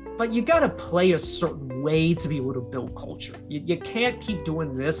 but you got to play a certain way to be able to build culture. You can't keep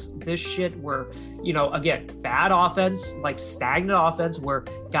doing this shit where, again, bad offense, like stagnant offense where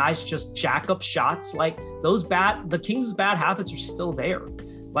guys just jack up shots. Like the Kings' bad habits are still there.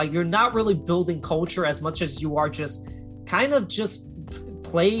 Like you're not really building culture as much as you are just kind of just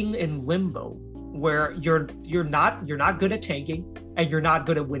playing in limbo where you're not good at tanking and you're not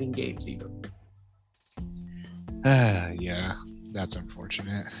good at winning games either. Yeah, that's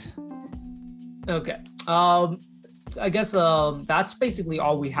unfortunate. Okay. I guess that's basically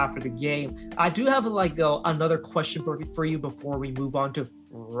all we have for the game. I do have another question for you before we move on to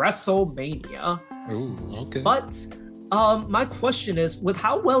WrestleMania. Ooh, okay. But my question is, with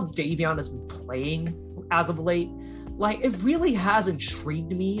how well Davion has been playing as of late, like it really has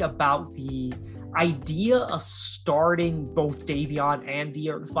intrigued me about the idea of starting both Davion and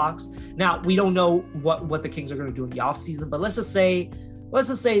De'Aaron Fox. Now, we don't know what the Kings are going to do in the offseason, but let's just say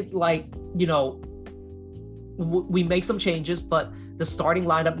like, we make some changes, but the starting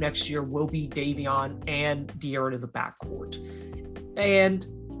lineup next year will be Davion and De'Aaron in the backcourt. And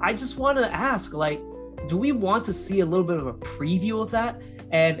I just want to ask, like, do we want to see a little bit of a preview of that?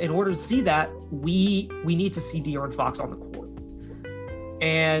 And in order to see that, we need to see De'Aaron Fox on the court.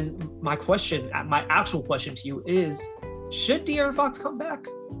 And my actual question to you is, should De'Aaron Fox come back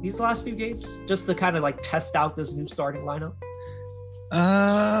these last few games just to kind of like test out this new starting lineup?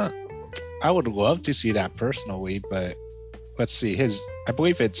 I would love to see that personally, but let's see. I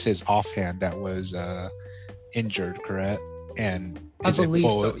believe it's his offhand that was injured, correct? And I believe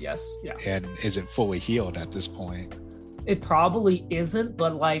so, yes. Yeah. And is it fully healed at this point? It probably isn't,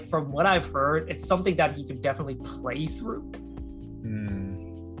 but like from what I've heard, it's something that he could definitely play through.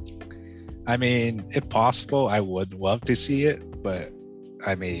 I mean, if possible, I would love to see it, but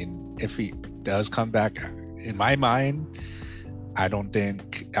I mean, if he does come back, in my mind, I don't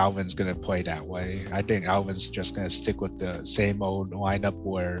think Alvin's going to play that way. I think Alvin's just going to stick with the same old lineup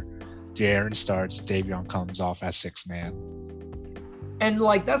where De'Aaron starts, Davion comes off as sixth man. And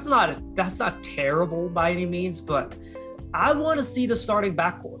like that's not terrible by any means, but I want to see the starting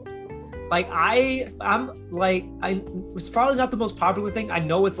backcourt. Like it's probably not the most popular thing. I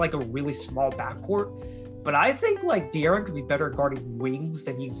know it's like a really small backcourt, but I think like De'Aaron could be better at guarding wings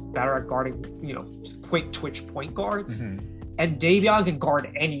than he's better at guarding, quick twitch point guards. Mm-hmm. And Davion can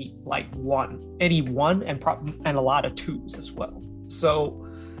guard any one and a lot of twos as well. So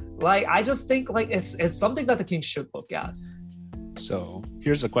like I just think like it's something that the Kings should look at. So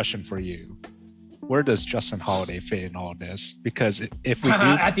here's a question for you. Where does Justin Holiday fit in all this? Because if we do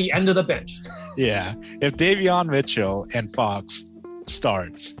at the end of the bench. Yeah. If Davion Mitchell and Fox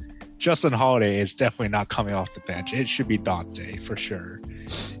starts, Justin Holiday is definitely not coming off the bench. It should be Dante for sure.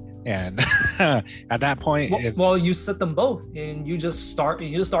 And at that point, you sit them both and you just start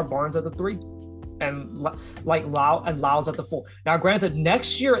Barnes at the 3 and like Lyles at the 4. Now, granted,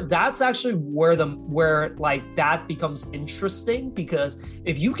 next year that's actually where that becomes interesting, because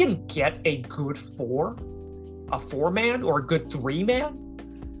if you can get a good 4-man or a good 3-man,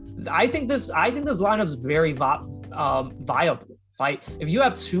 I think this lineup is very viable. Like if you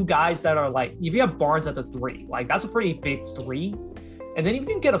have two guys that are like, if you have Barnes at the 3, like that's a pretty big 3. And then you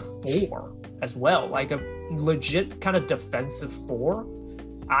can get a 4 as well, like a legit kind of defensive 4.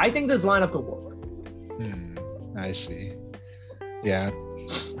 I think this lineup could work. I see. Yeah,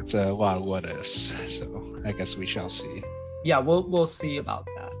 it's a lot of what ifs. So I guess we shall see. Yeah, we'll see about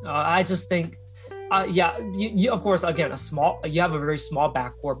that. I just think, you of course, again, you have a very small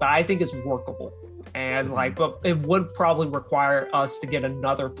backcourt, but I think it's workable. And but it would probably require us to get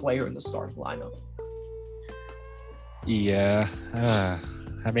another player in the starting lineup. Yeah,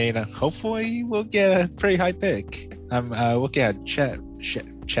 I mean, hopefully we'll get a pretty high pick. I'm looking at Chet.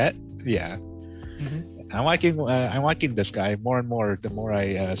 Yeah, mm-hmm. I'm liking this guy more and more the more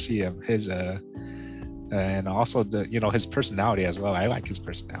I see him. His and also his personality as well. I like his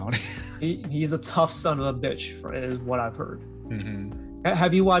personality. He's a tough son of a bitch, is what I've heard. Mm-hmm.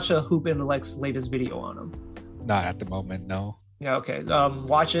 Have you watched Hoop Intellect's latest video on him? Not at the moment, no. Yeah, okay.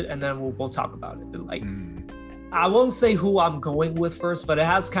 Watch it and then we'll talk about it. I won't say who I'm going with first, but it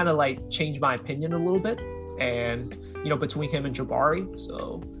has kind of like changed my opinion a little bit, and between him and Jabari.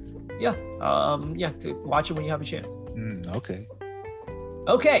 So to watch it when you have a chance.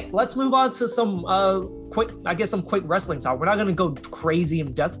 Okay, let's move on to some quick wrestling talk. We're not going to go crazy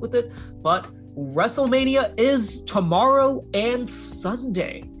in depth with it, but WrestleMania is tomorrow and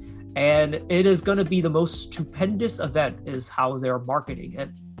Sunday, and it is going to be the most stupendous event, is how they're marketing it.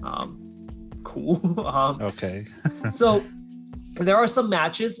 Cool. Okay. So there are some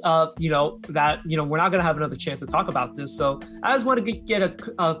matches, that we're not going to have another chance to talk about this. So I just want to get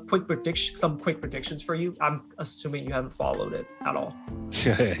a quick prediction, some quick predictions for you. I'm assuming you haven't followed it at all.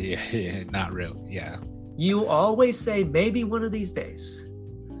 yeah, not really. Yeah. You always say maybe one of these days.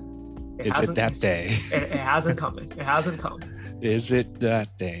 Is it that day? It hasn't come. It hasn't come. Is it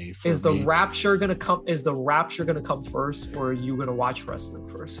that day? Is the rapture gonna come? Is the rapture gonna come first, or are you gonna watch wrestling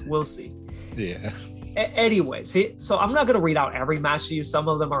first? We'll see. Yeah. Anyways, so I'm not gonna read out every match to you. Some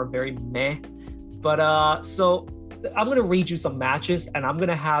of them are very meh, but so I'm gonna read you some matches, and I'm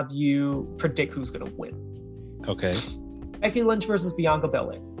gonna have you predict who's gonna win. Okay. Becky Lynch versus Bianca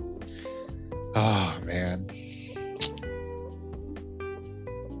Belair. Oh man.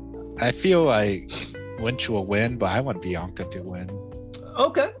 I feel like Lynch will win, but I want Bianca to win.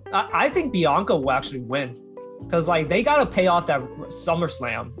 Okay. I think Bianca will actually win, because like they got to pay off that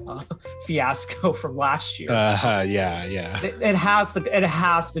SummerSlam fiasco from last year. Yeah. It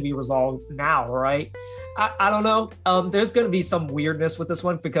has to be resolved now, right? I don't know. There's going to be some weirdness with this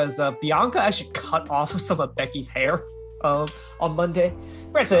one, because Bianca actually cut off some of Becky's hair on Monday.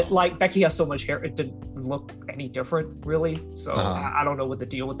 Granted, like Becky has so much hair, it didn't look any different, really. So I don't know what the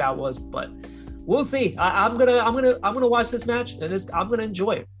deal with that was, but we'll see. I'm gonna watch this match, and I'm gonna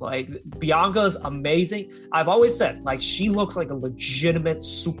enjoy it. Like, Bianca's amazing. I've always said, like, she looks like a legitimate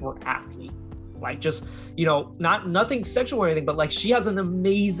super athlete. Like, just, nothing sexual or anything, but like she has an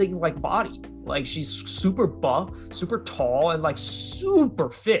amazing like body. Like, she's super buff, super tall, and like super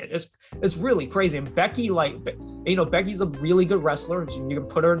fit. It's really crazy. And Becky, Becky's a really good wrestler. You can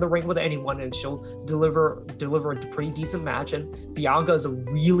put her in the ring with anyone, and she'll deliver a pretty decent match. And Bianca is a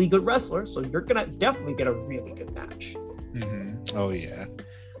really good wrestler, so you're gonna definitely get a really good match. Mm-hmm. Oh yeah.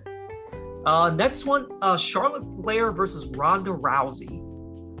 Next one, Charlotte Flair versus Ronda Rousey.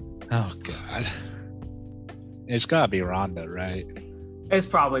 Oh God, it's gotta be Ronda, right? It's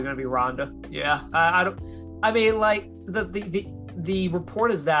probably gonna be Ronda. Yeah, I mean, like the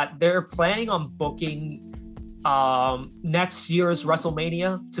report is that they're planning on booking next year's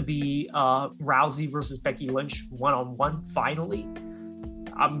WrestleMania to be Rousey versus Becky Lynch 1-on-1 finally.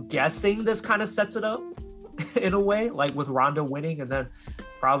 I'm guessing this kind of sets it up in a way, like with Ronda winning and then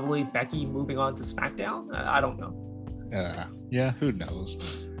probably Becky moving on to SmackDown. I don't know. Yeah, who knows?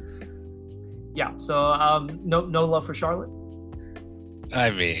 Yeah, so no love for Charlotte. I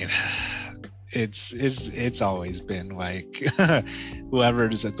mean, it's always been like whoever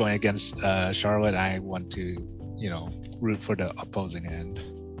is going against Charlotte, I want to root for the opposing end.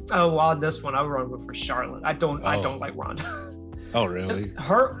 Oh, well, this one I would run for Charlotte. I don't like Ronda. Oh, really?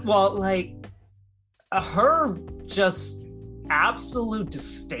 Her just absolute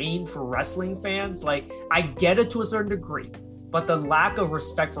disdain for wrestling fans. Like, I get it to a certain degree, but the lack of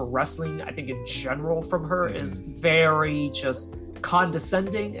respect for wrestling, I think in general from her is very just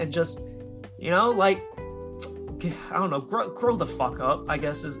condescending and just, like, I don't know, grow the fuck up, I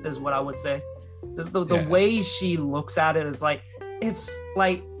guess is what I would say. Just the way she looks at it is like, it's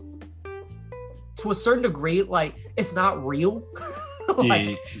like, to a certain degree, like, it's not real.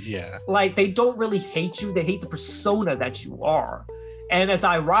 Like, they don't really hate you, they hate the persona that you are. And it's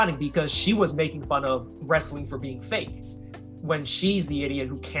ironic because she was making fun of wrestling for being fake, when she's the idiot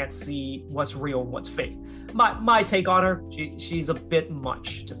who can't see what's real and what's fake. My take on her, she's a bit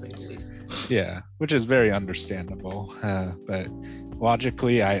much, to say the least. Yeah, which is very understandable. But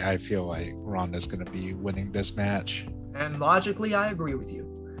logically, I feel like Ronda's going to be winning this match. And logically, I agree with you.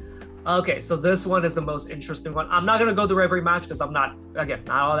 Okay, so this one is the most interesting one. I'm not going to go through every match because I'm not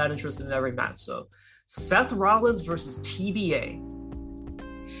all that interested in every match. So Seth Rollins versus TBA.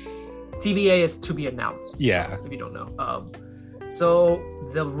 TBA is to be announced. Yeah. If you don't know. So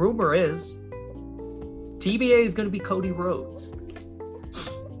the rumor is TBA is going to be Cody Rhodes.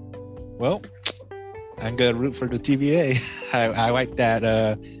 Well, I'm going to root for the TBA. I like that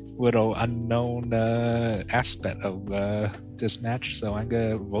little unknown aspect of this match. So I'm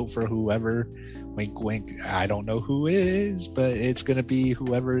going to vote for whoever. Wink, wink. I don't know who it is, but it's going to be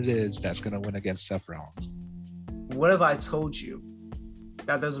whoever it is that's going to win against Seth Rollins. What if I told you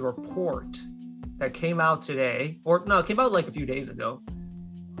that there's a report that came out today, or no, it came out like a few days ago.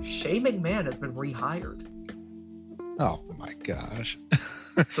 Shane McMahon has been rehired. Oh my gosh.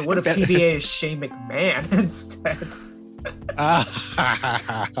 So what if TBA is Shane McMahon instead?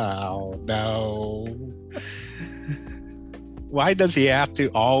 Oh no. Why does he have to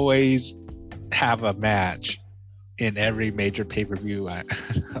always have a match in every major pay-per-view.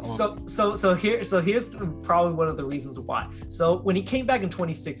 So here's probably one of the reasons why. So when he came back in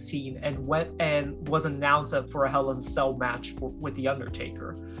 2016 and went and was announced for a Hell in a Cell match with The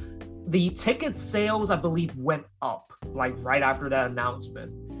Undertaker, the ticket sales, I believe, went up like right after that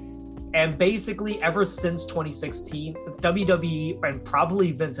announcement. And basically ever since 2016, WWE and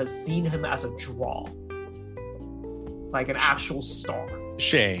probably Vince has seen him as a draw, like an actual star.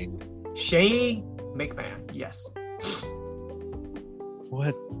 Shane McMahon, yes.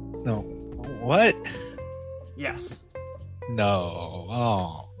 What? No. What? Yes. No.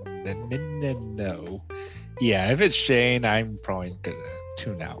 Oh, no. Yeah, if it's Shane, I'm probably gonna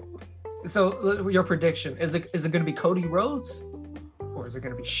tune out. So your prediction, is it going to be Cody Rhodes or is it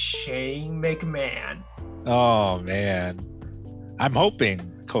going to be Shane McMahon? Oh man, I'm hoping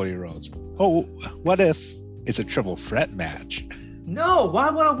Cody Rhodes. Oh, what if it's a triple threat match? No, why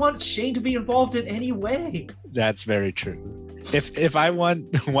would I want Shane to be involved in any way? That's very true. If I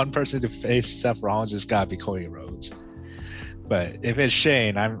want one person to face Seth Rollins, it's gotta be Cody Rhodes. But if it's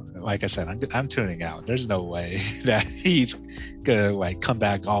Shane, I'm tuning out. There's no way that he's gonna like come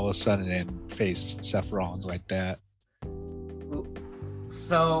back all of a sudden and face Seth Rollins like that.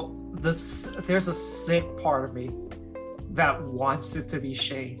 So there's a sick part of me that wants it to be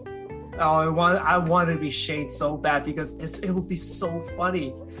Shane. Oh, I want it to be Shane so bad because it would be so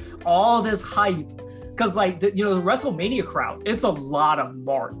funny. All this hype, because like the WrestleMania crowd, it's a lot of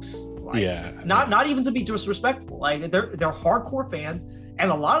marks. Like, yeah. Not even to be disrespectful. Like they're hardcore fans, and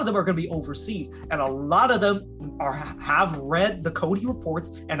a lot of them are going to be overseas, and a lot of them have read the Cody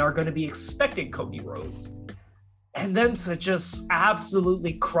reports and are going to be expecting Cody Rhodes. And then to just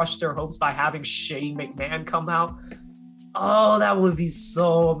absolutely crush their hopes by having Shane McMahon come out. Oh, that would be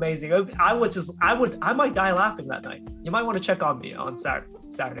so amazing. I might die laughing that night. You might want to check on me on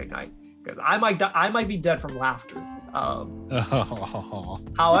Saturday night because I might be dead from laughter.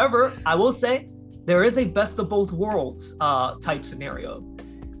 However, I will say there is a best of both worlds type scenario.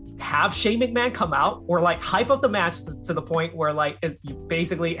 Have Shane McMahon come out or like hype up the match to the point where like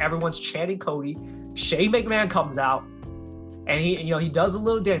basically everyone's chanting Cody. Shane McMahon comes out and he does a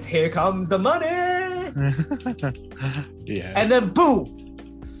little dance. Here comes the money. Yeah. And then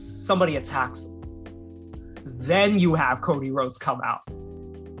boom, somebody attacks him. Then you have Cody Rhodes come out.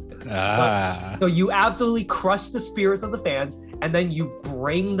 So you absolutely crush the spirits of the fans, and then you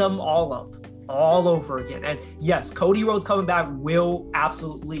bring them all up all over again. And yes, Cody Rhodes coming back will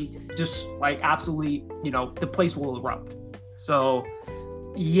absolutely the place will erupt. So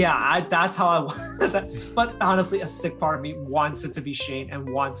yeah, that's how I want that. But honestly, a sick part of me wants it to be Shane and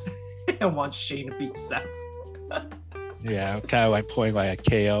wants Shane to beat Seth. Yeah, kind of like pulling like a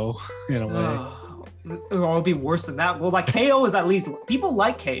KO in a way. It'll be worse than that. Well, like KO is at least people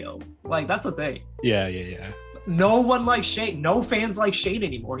like KO. Like that's the thing. Yeah. No one likes Shane. No fans like Shane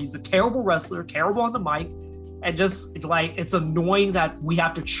anymore. He's a terrible wrestler, terrible on the mic, and just like it's annoying that we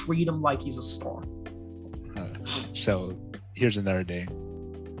have to treat him like he's a star. So here's another thing.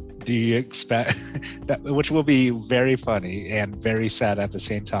 Do you expect that, which will be very funny and very sad at the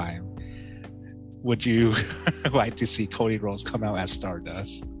same time? Would you like to see Cody Rhodes come out as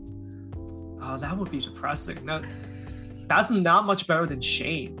Stardust? Oh, that would be depressing. No, that's not much better than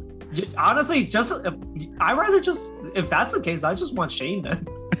Shane. Honestly, I rather just, if that's the case, I just want Shane then.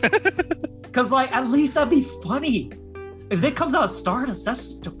 Because like at least that'd be funny. If it comes out as Stardust, that's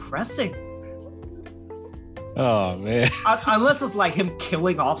just depressing. Oh man. Unless it's like him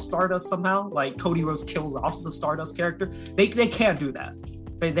killing off Stardust somehow, like Cody Rhodes kills off the Stardust character. They can't do that.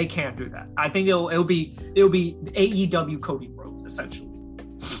 They can't do that. I think it'll be AEW Cody Rhodes essentially.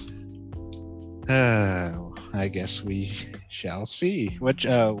 I guess we shall see. Which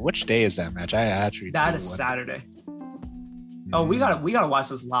day is that match? I actually that is Saturday. Oh, we gotta watch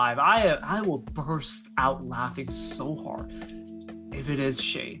this live. I will burst out laughing so hard if it is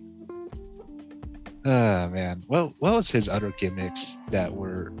Shane. Man. Well, what was his other gimmicks that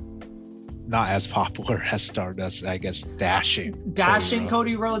were not as popular as Stardust? I guess dashing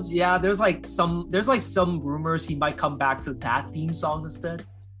Cody Rhodes. Yeah, there's some rumors he might come back to that theme song instead.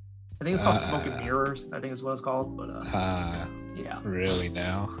 I think it's called Smoke and Mirrors. I think is what it's called. But yeah. Really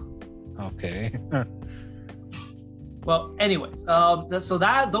now? Okay. Well, anyways, so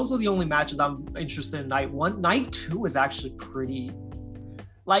those are the only matches I'm interested in. Night 1, Night 2 is actually pretty.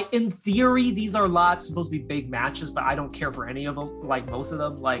 Like in theory, these are supposed to be big matches, but I don't care for any of them. Like most of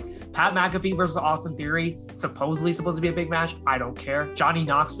them, like Pat McAfee versus Austin Theory, supposedly supposed to be a big match. I don't care. Johnny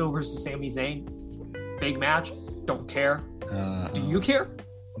Knoxville versus Sami Zayn, big match. Don't care. Do you care?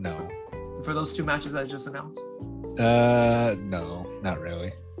 No. For those two matches that I just announced? No, not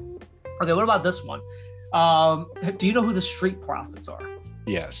really. Okay, what about this one? Do you know who the Street Profits are?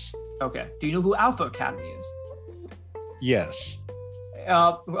 Yes. Okay. Do you know who Alpha Academy is? Yes.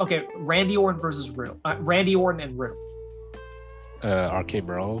 Okay. Randy Orton versus Riddle. Randy Orton and Riddle. RK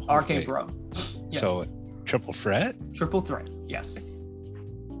Bro. RK Bro. Yes. So triple threat. Triple threat. Yes.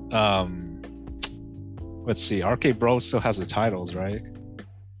 Let's see. RK Bro still has the titles, right?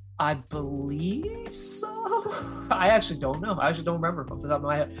 I believe so. I actually don't know. I actually don't remember off the top of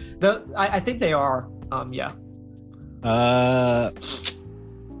my head. I think they are. Yeah.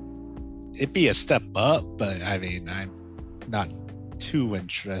 It'd be a step up, but I mean, I'm not too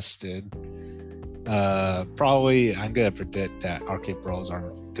interested. Probably, I'm gonna predict that RK Bros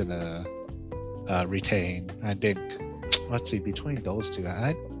aren't gonna retain. I think. Let's see, between those two,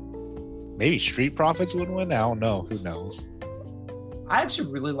 maybe Street Profits would win. I don't know. Who knows? I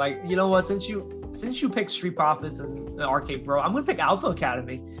actually really like. You know what? Since you picked Street Profits and RK Bro, I'm gonna pick Alpha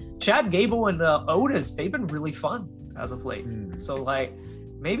Academy. Chad Gable and Otis, they've been really fun as of late. So like,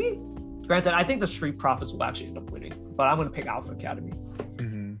 maybe. Granted, I think the Street Profits will actually end up winning, but I'm gonna pick Alpha Academy.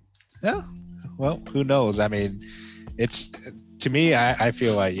 Mm-hmm. Yeah. Well, who knows? I mean, it's to me. I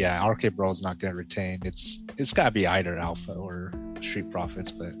feel like RK Bro is not gonna retain. It's gotta be either Alpha or Street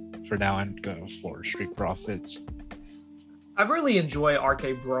Profits, but for now, I'm going for Street Profits. I really enjoy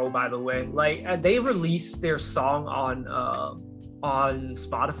RK Bro, by the way. Like they released their song on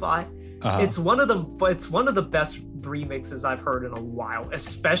Spotify. It's one of the best remixes I've heard in a while,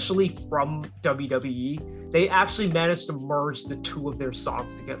 especially from WWE. They actually managed to merge the two of their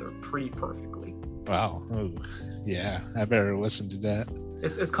songs together pretty perfectly. Wow. Ooh. Yeah, I better listen to that.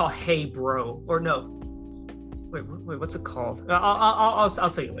 It's called Hey Bro, or no. Wait, what's it called? I'll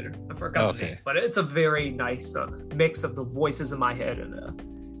tell you later. I forgot the name, but it's a very nice mix of the voices in my head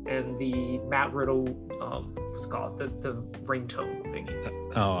and the Matt Riddle, what's it called, the ringtone thingy.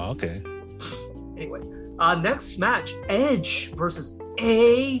 Oh, okay. Anyways, next match: Edge versus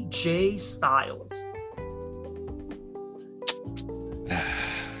AJ Styles.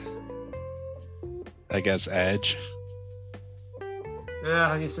 I guess Edge.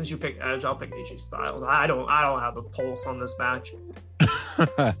 Yeah, since you picked Edge, I'll pick AJ Styles. I don't have a pulse on this match.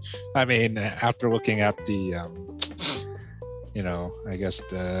 I mean, after looking at the, I guess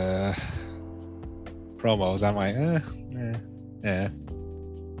the promos, I'm like,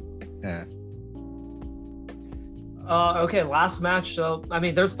 Okay, last match. I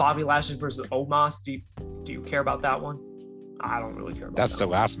mean, there's Bobby Lashley versus Omos. Do you care about that one? I don't really care about that. That's the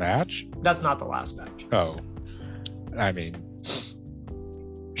last match? That's not the last match. Oh. I mean,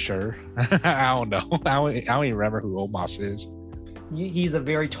 sure. I don't know. I don't even remember who Omos is. He's a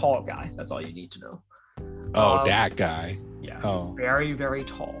very tall guy. That's all you need to know. Oh, that guy. Yeah. Oh. Very, very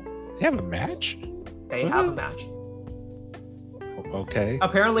tall. They have a match? They have a match. Okay.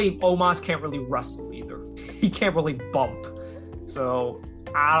 Apparently, Omos can't really wrestle either. He can't really bump. So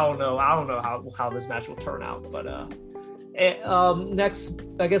I don't know how this match will turn out. But next,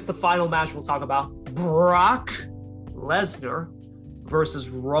 I guess the final match we'll talk about: Brock Lesnar versus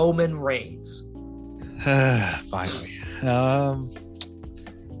Roman Reigns. Finally. I'm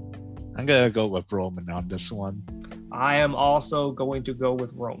gonna go with Roman on this one. I am also going to go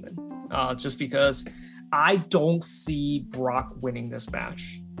with Roman, just because I don't see Brock winning this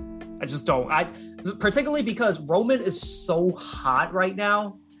match. I just don't. Particularly because Roman is so hot right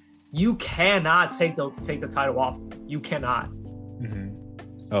now. You cannot take the title off. You cannot. Mm-hmm.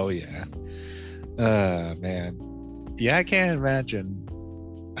 Oh yeah. Man. Yeah, I can't imagine.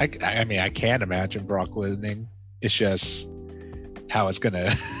 I mean, I can't imagine Brock winning. It's just how it's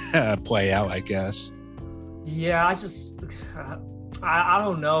gonna play out, I guess. Yeah, I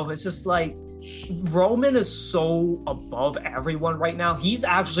don't know. It's just like Roman is so above everyone right now. He's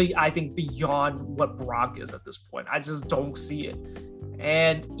actually, I think, beyond what Brock is at this point. I just don't see it.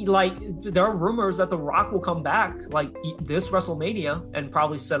 And like, there are rumors that The Rock will come back like this WrestleMania and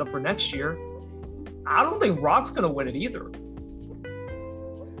probably set up for next year. I don't think Rock's gonna win it either.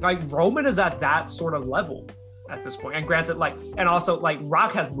 Like, Roman is at that sort of level at this point. And granted, like, and also like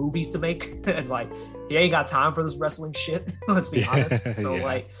Rock has movies to make and like he ain't got time for this wrestling shit. Let's be honest. So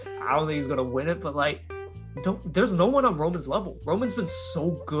like, I don't think he's gonna win it, but like, there's no one on Roman's level. Roman's been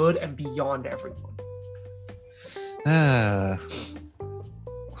so good and beyond everyone.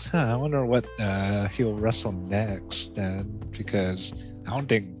 I wonder what he'll wrestle next then, because I don't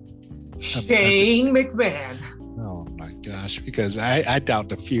think Shane McMahon. Oh my gosh, because I doubt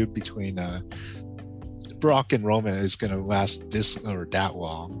the feud between Brock and Roman is going to last this or that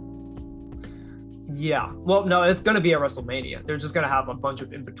long. Yeah. Well, no, it's going to be a WrestleMania. They're just going to have a bunch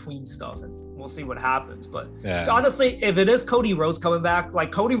of in-between stuff, and we'll see what happens. But honestly, if it is Cody Rhodes coming back,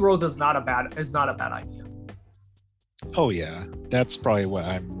 like, Cody Rhodes is not a bad idea. Oh yeah, that's probably what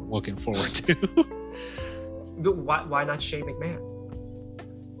I'm looking forward to. Why not Shane McMahon?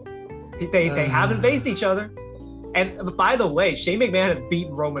 They haven't faced each other. And by the way, Shane McMahon has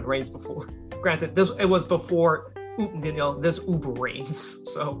beaten Roman Reigns before. Granted, it was before this Uber Reigns.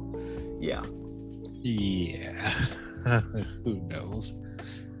 So, yeah. Yeah. Who knows?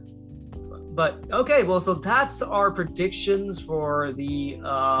 But okay, well, so that's our predictions for the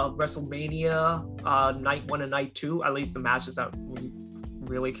WrestleMania night 1 and night 2. At least the matches that we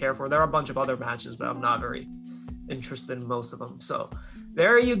really care for. There are a bunch of other matches, but I'm not very interested in most of them. So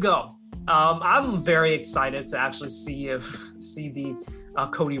there you go. I'm very excited to actually see the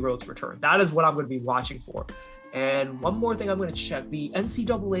Cody Rhodes return. That is what I'm going to be watching for. And one more thing I'm going to check. The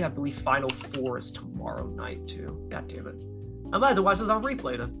NCAA, I believe, Final Four is tomorrow night too. God damn it. I'm about to watch this on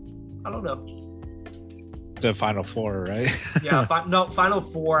replay then. I don't know. The Final Four, right? Yeah, Final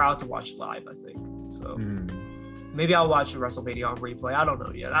Four out to watch live, I think. So maybe I'll watch the WrestleMania on replay. I don't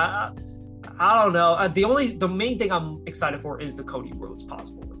know yet. I don't know. The main thing I'm excited for is the Cody Rhodes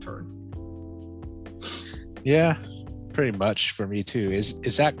possible return. Yeah, pretty much for me too.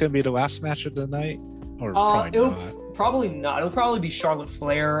 Is that going to be the last match of the night, or probably not? Probably not. It'll probably be Charlotte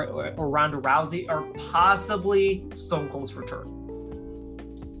Flair or Ronda Rousey, or possibly Stone Cold's return.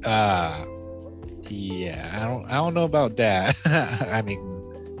 Yeah, I don't know about that. I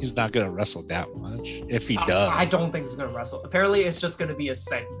mean, he's not going to wrestle that much. If he does, I don't think he's going to wrestle. Apparently, it's just going to be a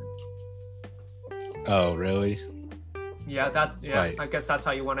segment. Oh, really? Yeah, Right. I guess that's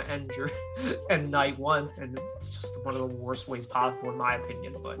how you want to end your night 1, and it's just one of the worst ways possible, in my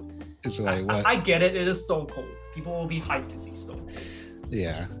opinion. But it's like what? I get it. It is Stone Cold. People will be hyped to see Stone Cold.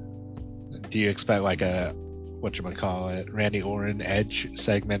 Yeah. Do you expect like a Randy Orton Edge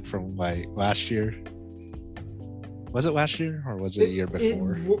segment from like last year? Was it last year or was it the year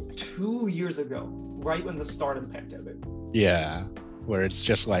before? 2 years ago, right when the start of the pandemic. Yeah, where it's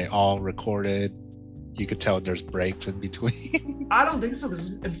just like all recorded. You could tell there's breaks in between. I don't think so,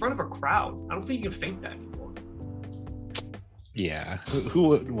 because it's in front of a crowd. I don't think you can fake that anymore. Yeah, who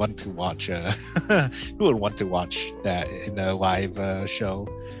would want to watch? Who would want to watch that in a live show?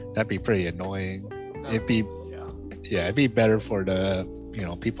 That'd be pretty annoying. It'd be better for the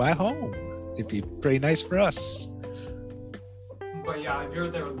people at home. It'd be pretty nice for us. But yeah, if you're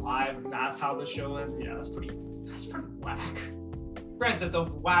there live and that's how the show ends, yeah, that's pretty whack. Granted, the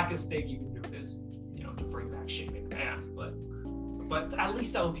wackest thing you can do is to bring back Shane McMahon, but at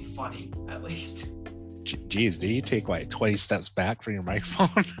least that would be funny. At least. Geez, did you take like 20 steps back from your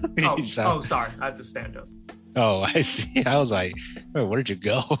microphone? Oh, sorry, I had to stand up. Oh, I see. I was like, oh, where'd you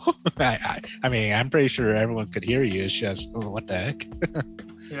go? I mean, I'm pretty sure everyone could hear you. It's just, what the heck?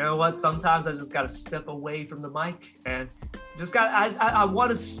 You know what? Sometimes I just got to step away from the mic and just I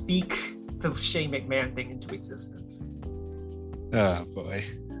want to speak the Shane McMahon thing into existence. Oh, boy.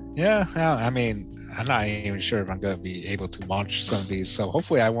 Yeah, I mean, I'm not even sure if I'm going to be able to watch some of these. So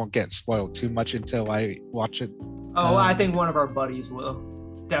hopefully I won't get spoiled too much until I watch it. Oh, I think one of our buddies will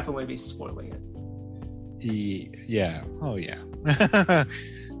definitely be spoiling it. Yeah. Oh, yeah.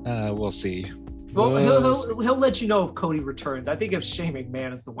 We'll see. Well, he'll let you know if Cody returns. I think if Shane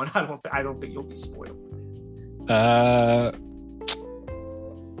McMahon is the one, I don't think you'll be spoiled.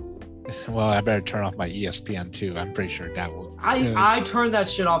 Well, I better turn off my ESPN too. I'm pretty sure that will. I turned that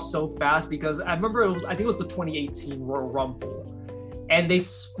shit off so fast because I remember I think it was the 2018 Royal Rumble, and they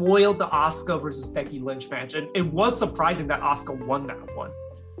spoiled the Asuka versus Becky Lynch match, and it was surprising that Asuka won that one.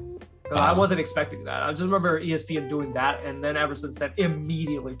 I wasn't expecting that. I just remember ESPN doing that, and then ever since then,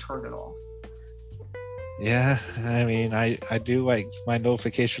 immediately turned it off. Yeah, I mean, I do like my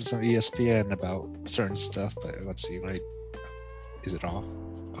notifications on ESPN about certain stuff, but let's see, is it off?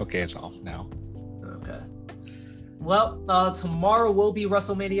 Okay, it's off now. Okay. Well, tomorrow will be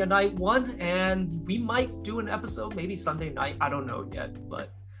WrestleMania Night 1, and we might do an episode, maybe Sunday night. I don't know yet, but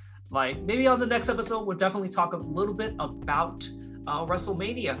maybe on the next episode, we'll definitely talk a little bit about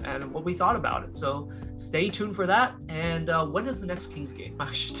WrestleMania and what we thought about it. So stay tuned for that. And when is the next Kings game? I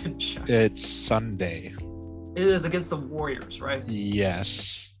actually didn't check. It's Sunday. It is against the Warriors, right?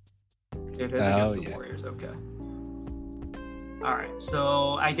 Yes. It is against the Warriors. Okay. All right.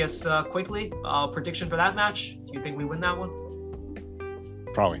 So I guess quickly, prediction for that match. Do you think we win that one?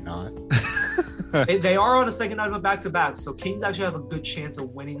 Probably not. They are on a second night of a back-to-back, so Kings actually have a good chance of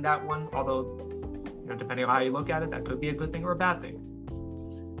winning that one. Although, depending on how you look at it, that could be a good thing or a bad thing.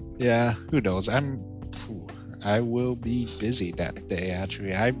 Yeah, who knows? I will be busy that day,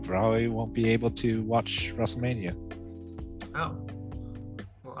 actually. I probably won't be able to watch WrestleMania. Oh.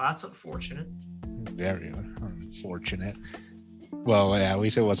 Well, that's unfortunate. Very unfortunate. Well, yeah, at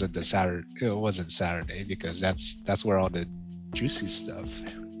least it wasn't the Saturday. It wasn't Saturday because that's where all the juicy stuff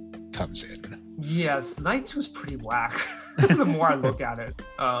comes in. Yes, Knights was pretty whack. The more I look at it,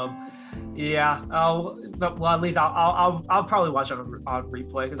 yeah. Well, at least I'll probably watch it on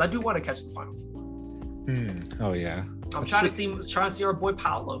replay because I do want to catch the Final Four. Oh yeah. I'm trying to see our boy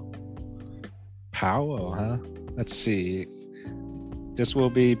Paolo. Paolo, huh? Let's see. This will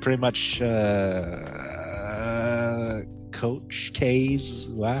be pretty much Coach K's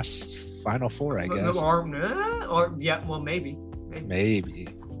last Final Four, I guess. Or yeah, well, maybe. Maybe.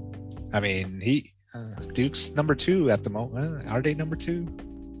 I mean, Duke's number 2 at the moment. Are they number 2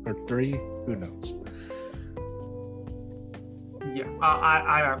 or 3? Who knows? Yeah,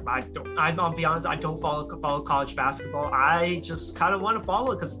 I don't. I'll be honest. I don't follow college basketball. I just kind of want to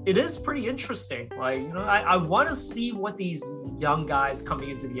follow it because it is pretty interesting. Like, you know, I want to see what these young guys coming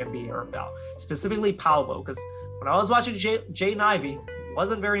into the NBA are about. Specifically Paolo, because when I was watching Jaden Ivey,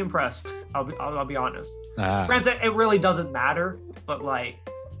 wasn't very impressed. I'll be honest. Granted, it really doesn't matter, but like,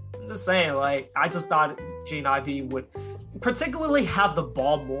 I'm just saying, like, I just thought Jaden Ivey would particularly have the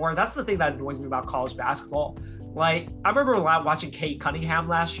ball more. That's the thing that annoys me about college basketball. Like, I remember watching Kate Cunningham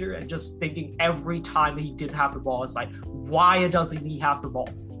last year and just thinking every time he didn't have the ball, it's like, why doesn't he have the ball?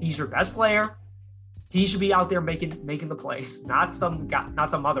 He's your best player. He should be out there making the plays, not some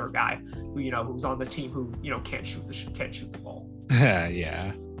other guy who, you know, who's on the team who, you know, can't shoot the ball.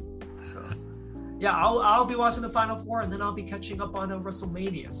 Yeah. So, yeah, I'll be watching the Final Four and then I'll be catching up on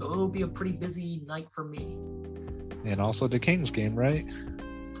WrestleMania. So it'll be a pretty busy night for me. And also the Kings game, right?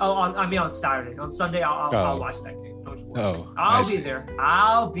 Oh, on Saturday. On Sunday, I'll watch that game. Don't you worry. I'll be there.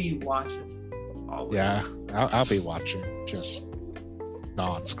 I'll be watching. Always. Yeah, I'll be watching, just not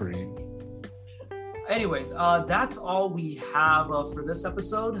on screen. Anyways, that's all we have for this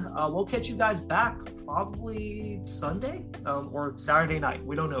episode. We'll catch you guys back probably Sunday or Saturday night.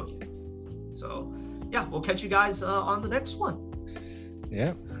 We don't know yet. So, yeah, we'll catch you guys on the next one.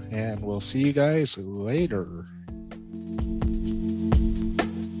 Yeah, and we'll see you guys later.